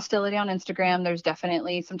definitely hostility on Instagram. There's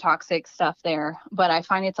definitely some toxic stuff there, but I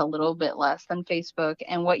find it's a little bit less than Facebook.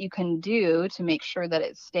 And what you can do to make sure that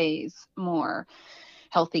it stays more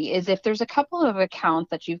healthy is if there's a couple of accounts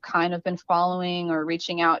that you've kind of been following or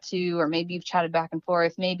reaching out to, or maybe you've chatted back and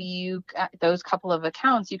forth, maybe those couple of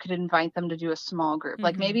accounts, you could invite them to do a small group.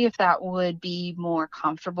 Like maybe if that would be more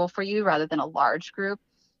comfortable for you rather than a large group.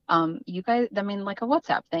 You guys, I mean, like a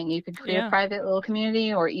WhatsApp thing, you could create a Yeah. private little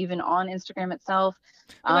community or even on Instagram itself.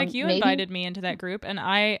 Well, like you Maybe, invited me into that group, and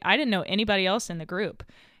I didn't know anybody else in the group,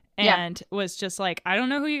 yeah. and was just like, I don't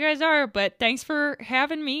know who you guys are, but thanks for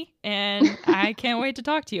having me, and I can't wait to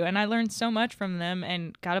talk to you. And I learned so much from them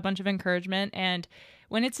and got a bunch of encouragement. And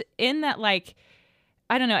when it's in that, like,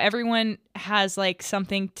 I don't know, everyone has like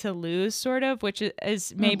something to lose, sort of, which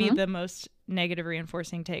is maybe the most negative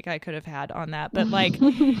reinforcing take I could have had on that. But like,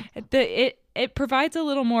 it provides a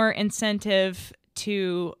little more incentive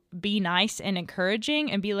to be nice and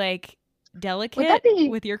encouraging and be like delicate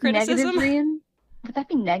with your criticism. Would that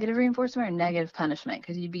be negative reinforcement or negative punishment?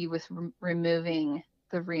 Because you'd be with removing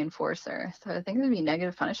the reinforcer. So I think it would be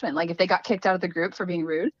negative punishment. Like if they got kicked out of the group for being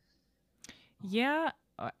rude. Yeah,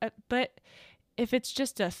 but if it's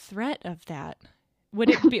just a threat of that, would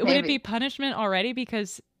it be punishment already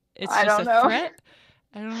because it's just a threat?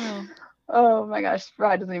 I don't know. Oh my gosh,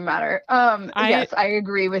 probably doesn't even matter. Yes, I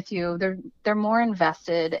agree with you. They're more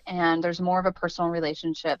invested and there's more of a personal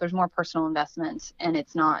relationship. There's more personal investment, and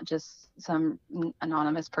it's not just some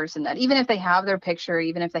anonymous person that, even if they have their picture,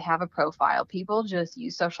 even if they have a profile, people just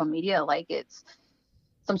use social media like it's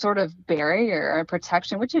some sort of barrier or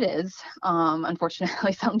protection, which it is,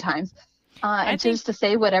 unfortunately sometimes. And just to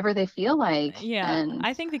say whatever they feel like. Yeah, and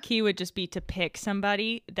I think the key would just be to pick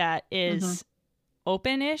somebody that is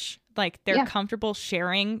open-ish, like they're comfortable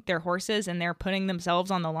sharing their horses and they're putting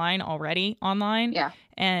themselves on the line already online,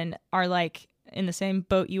 and are like in the same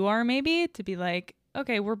boat you are, maybe, to be like,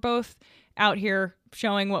 okay, we're both out here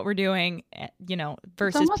showing what we're doing, you know,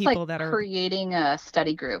 versus people like that are creating a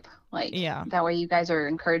study group. Like, that way you guys are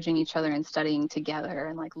encouraging each other and studying together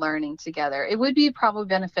and like learning together. It would be probably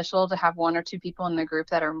beneficial to have one or two people in the group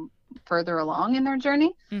that are further along in their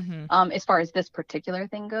journey, as far as this particular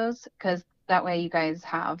thing goes, because that way you guys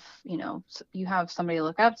have, you know, you have somebody to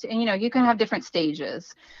look up to, and, you know, you can have different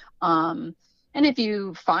stages. And if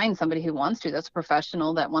you find somebody who wants to, that's a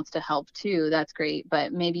professional that wants to help too, that's great.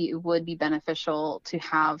 But maybe it would be beneficial to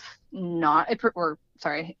have not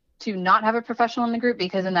have a professional in the group,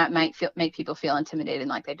 because then that might make people feel intimidated and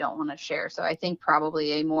like they don't want to share. So I think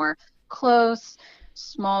probably a more close,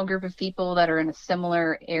 small group of people that are in a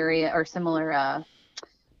similar area or similar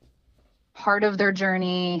part of their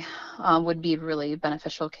journey would be really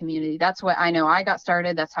beneficial community. That's what I know I got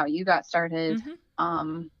started. That's how you got started.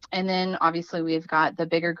 And then obviously we've got the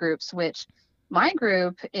bigger groups, which my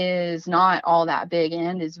group is not all that big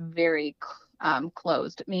and is very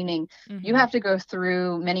closed, meaning you have to go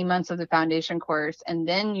through many months of the foundation course and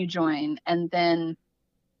then you join. And then,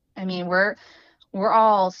 I mean, we're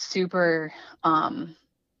all super, and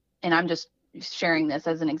I'm just sharing this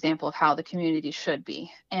as an example of how the community should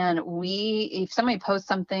be. And if somebody posts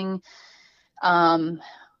something,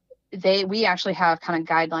 we actually have kind of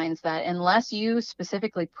guidelines that unless you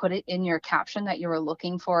specifically put it in your caption that you were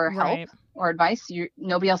looking for help or advice,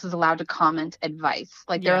 nobody else is allowed to comment advice.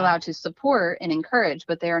 Like they're allowed to support and encourage,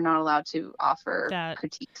 but they are not allowed to offer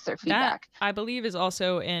critiques or feedback. That, I believe, is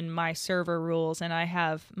also in my server rules, and I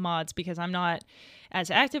have mods because I'm not as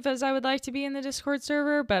active as I would like to be in the Discord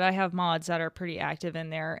server, but I have mods that are pretty active in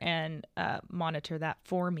there and monitor that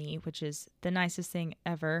for me, which is the nicest thing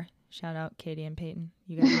ever. Shout out Katie and Peyton.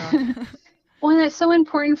 You guys rock. Well, and it's so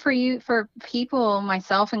important for people,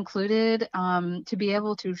 myself included, to be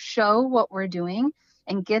able to show what we're doing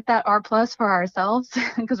and get that R+ for ourselves,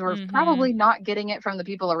 because we're probably not getting it from the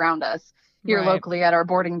people around us here locally at our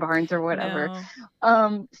boarding barns or whatever.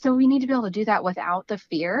 No. So we need to be able to do that without the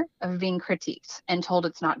fear of being critiqued and told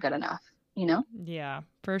it's not good enough, you know? Yeah,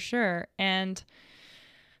 for sure. And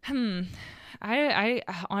I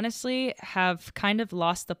honestly have kind of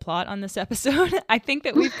lost the plot on this episode. I think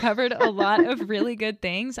that we've covered a lot of really good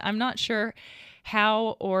things. I'm not sure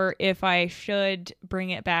how or if I should bring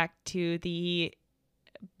it back to the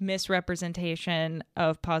misrepresentation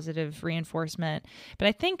of positive reinforcement, but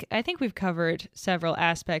I think we've covered several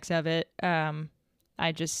aspects of it.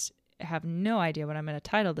 I just have no idea what I'm going to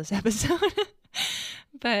title this episode.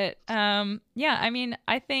 But yeah, I mean,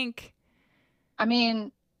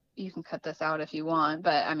 you can cut this out if you want,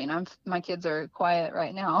 but I mean, my kids are quiet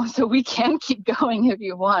right now, so we can keep going if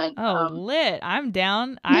you want. Oh, lit. I'm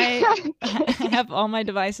down. I have all my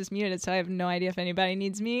devices muted, so I have no idea if anybody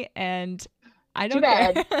needs me, and I don't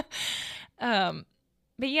care.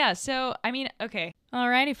 But yeah, so I mean, okay.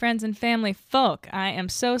 Alrighty, friends and family folk. I am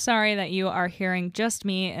so sorry that you are hearing just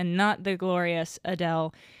me and not the glorious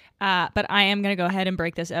Adele. But I am going to go ahead and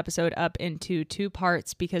break this episode up into 2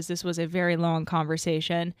 parts because this was a very long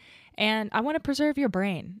conversation and I want to preserve your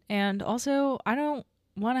brain. And also, I don't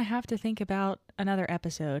want to have to think about another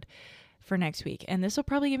episode for next week. And this will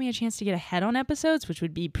probably give me a chance to get ahead on episodes, which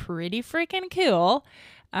would be pretty freaking cool.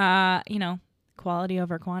 You know, quality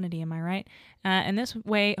over quantity, am I right? And this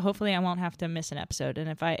way, hopefully I won't have to miss an episode. And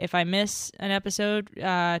if I miss an episode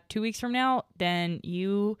 2 weeks from now, then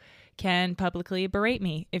you can publicly berate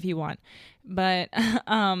me if you want. But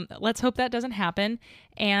let's hope that doesn't happen.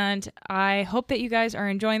 And I hope that you guys are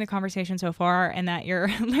enjoying the conversation so far and that you're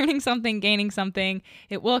learning something, gaining something.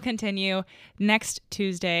 It will continue next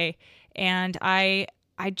Tuesday. And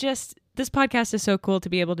this podcast is so cool to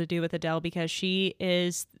be able to do with Adele because she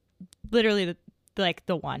is literally the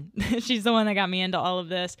one. She's the one that got me into all of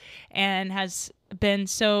this and has been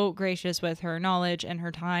so gracious with her knowledge and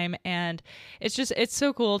her time. And it's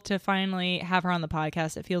so cool to finally have her on the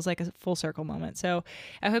podcast. It feels like a full circle moment. So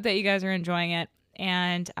I hope that you guys are enjoying it.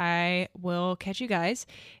 And I will catch you guys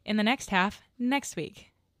in the next half next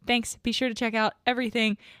week. Thanks. Be sure to check out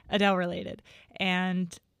everything Adele related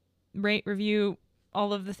and rate, review,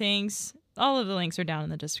 all of the things. All of the links are down in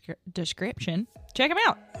the description. Check them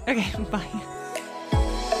out. Okay, bye.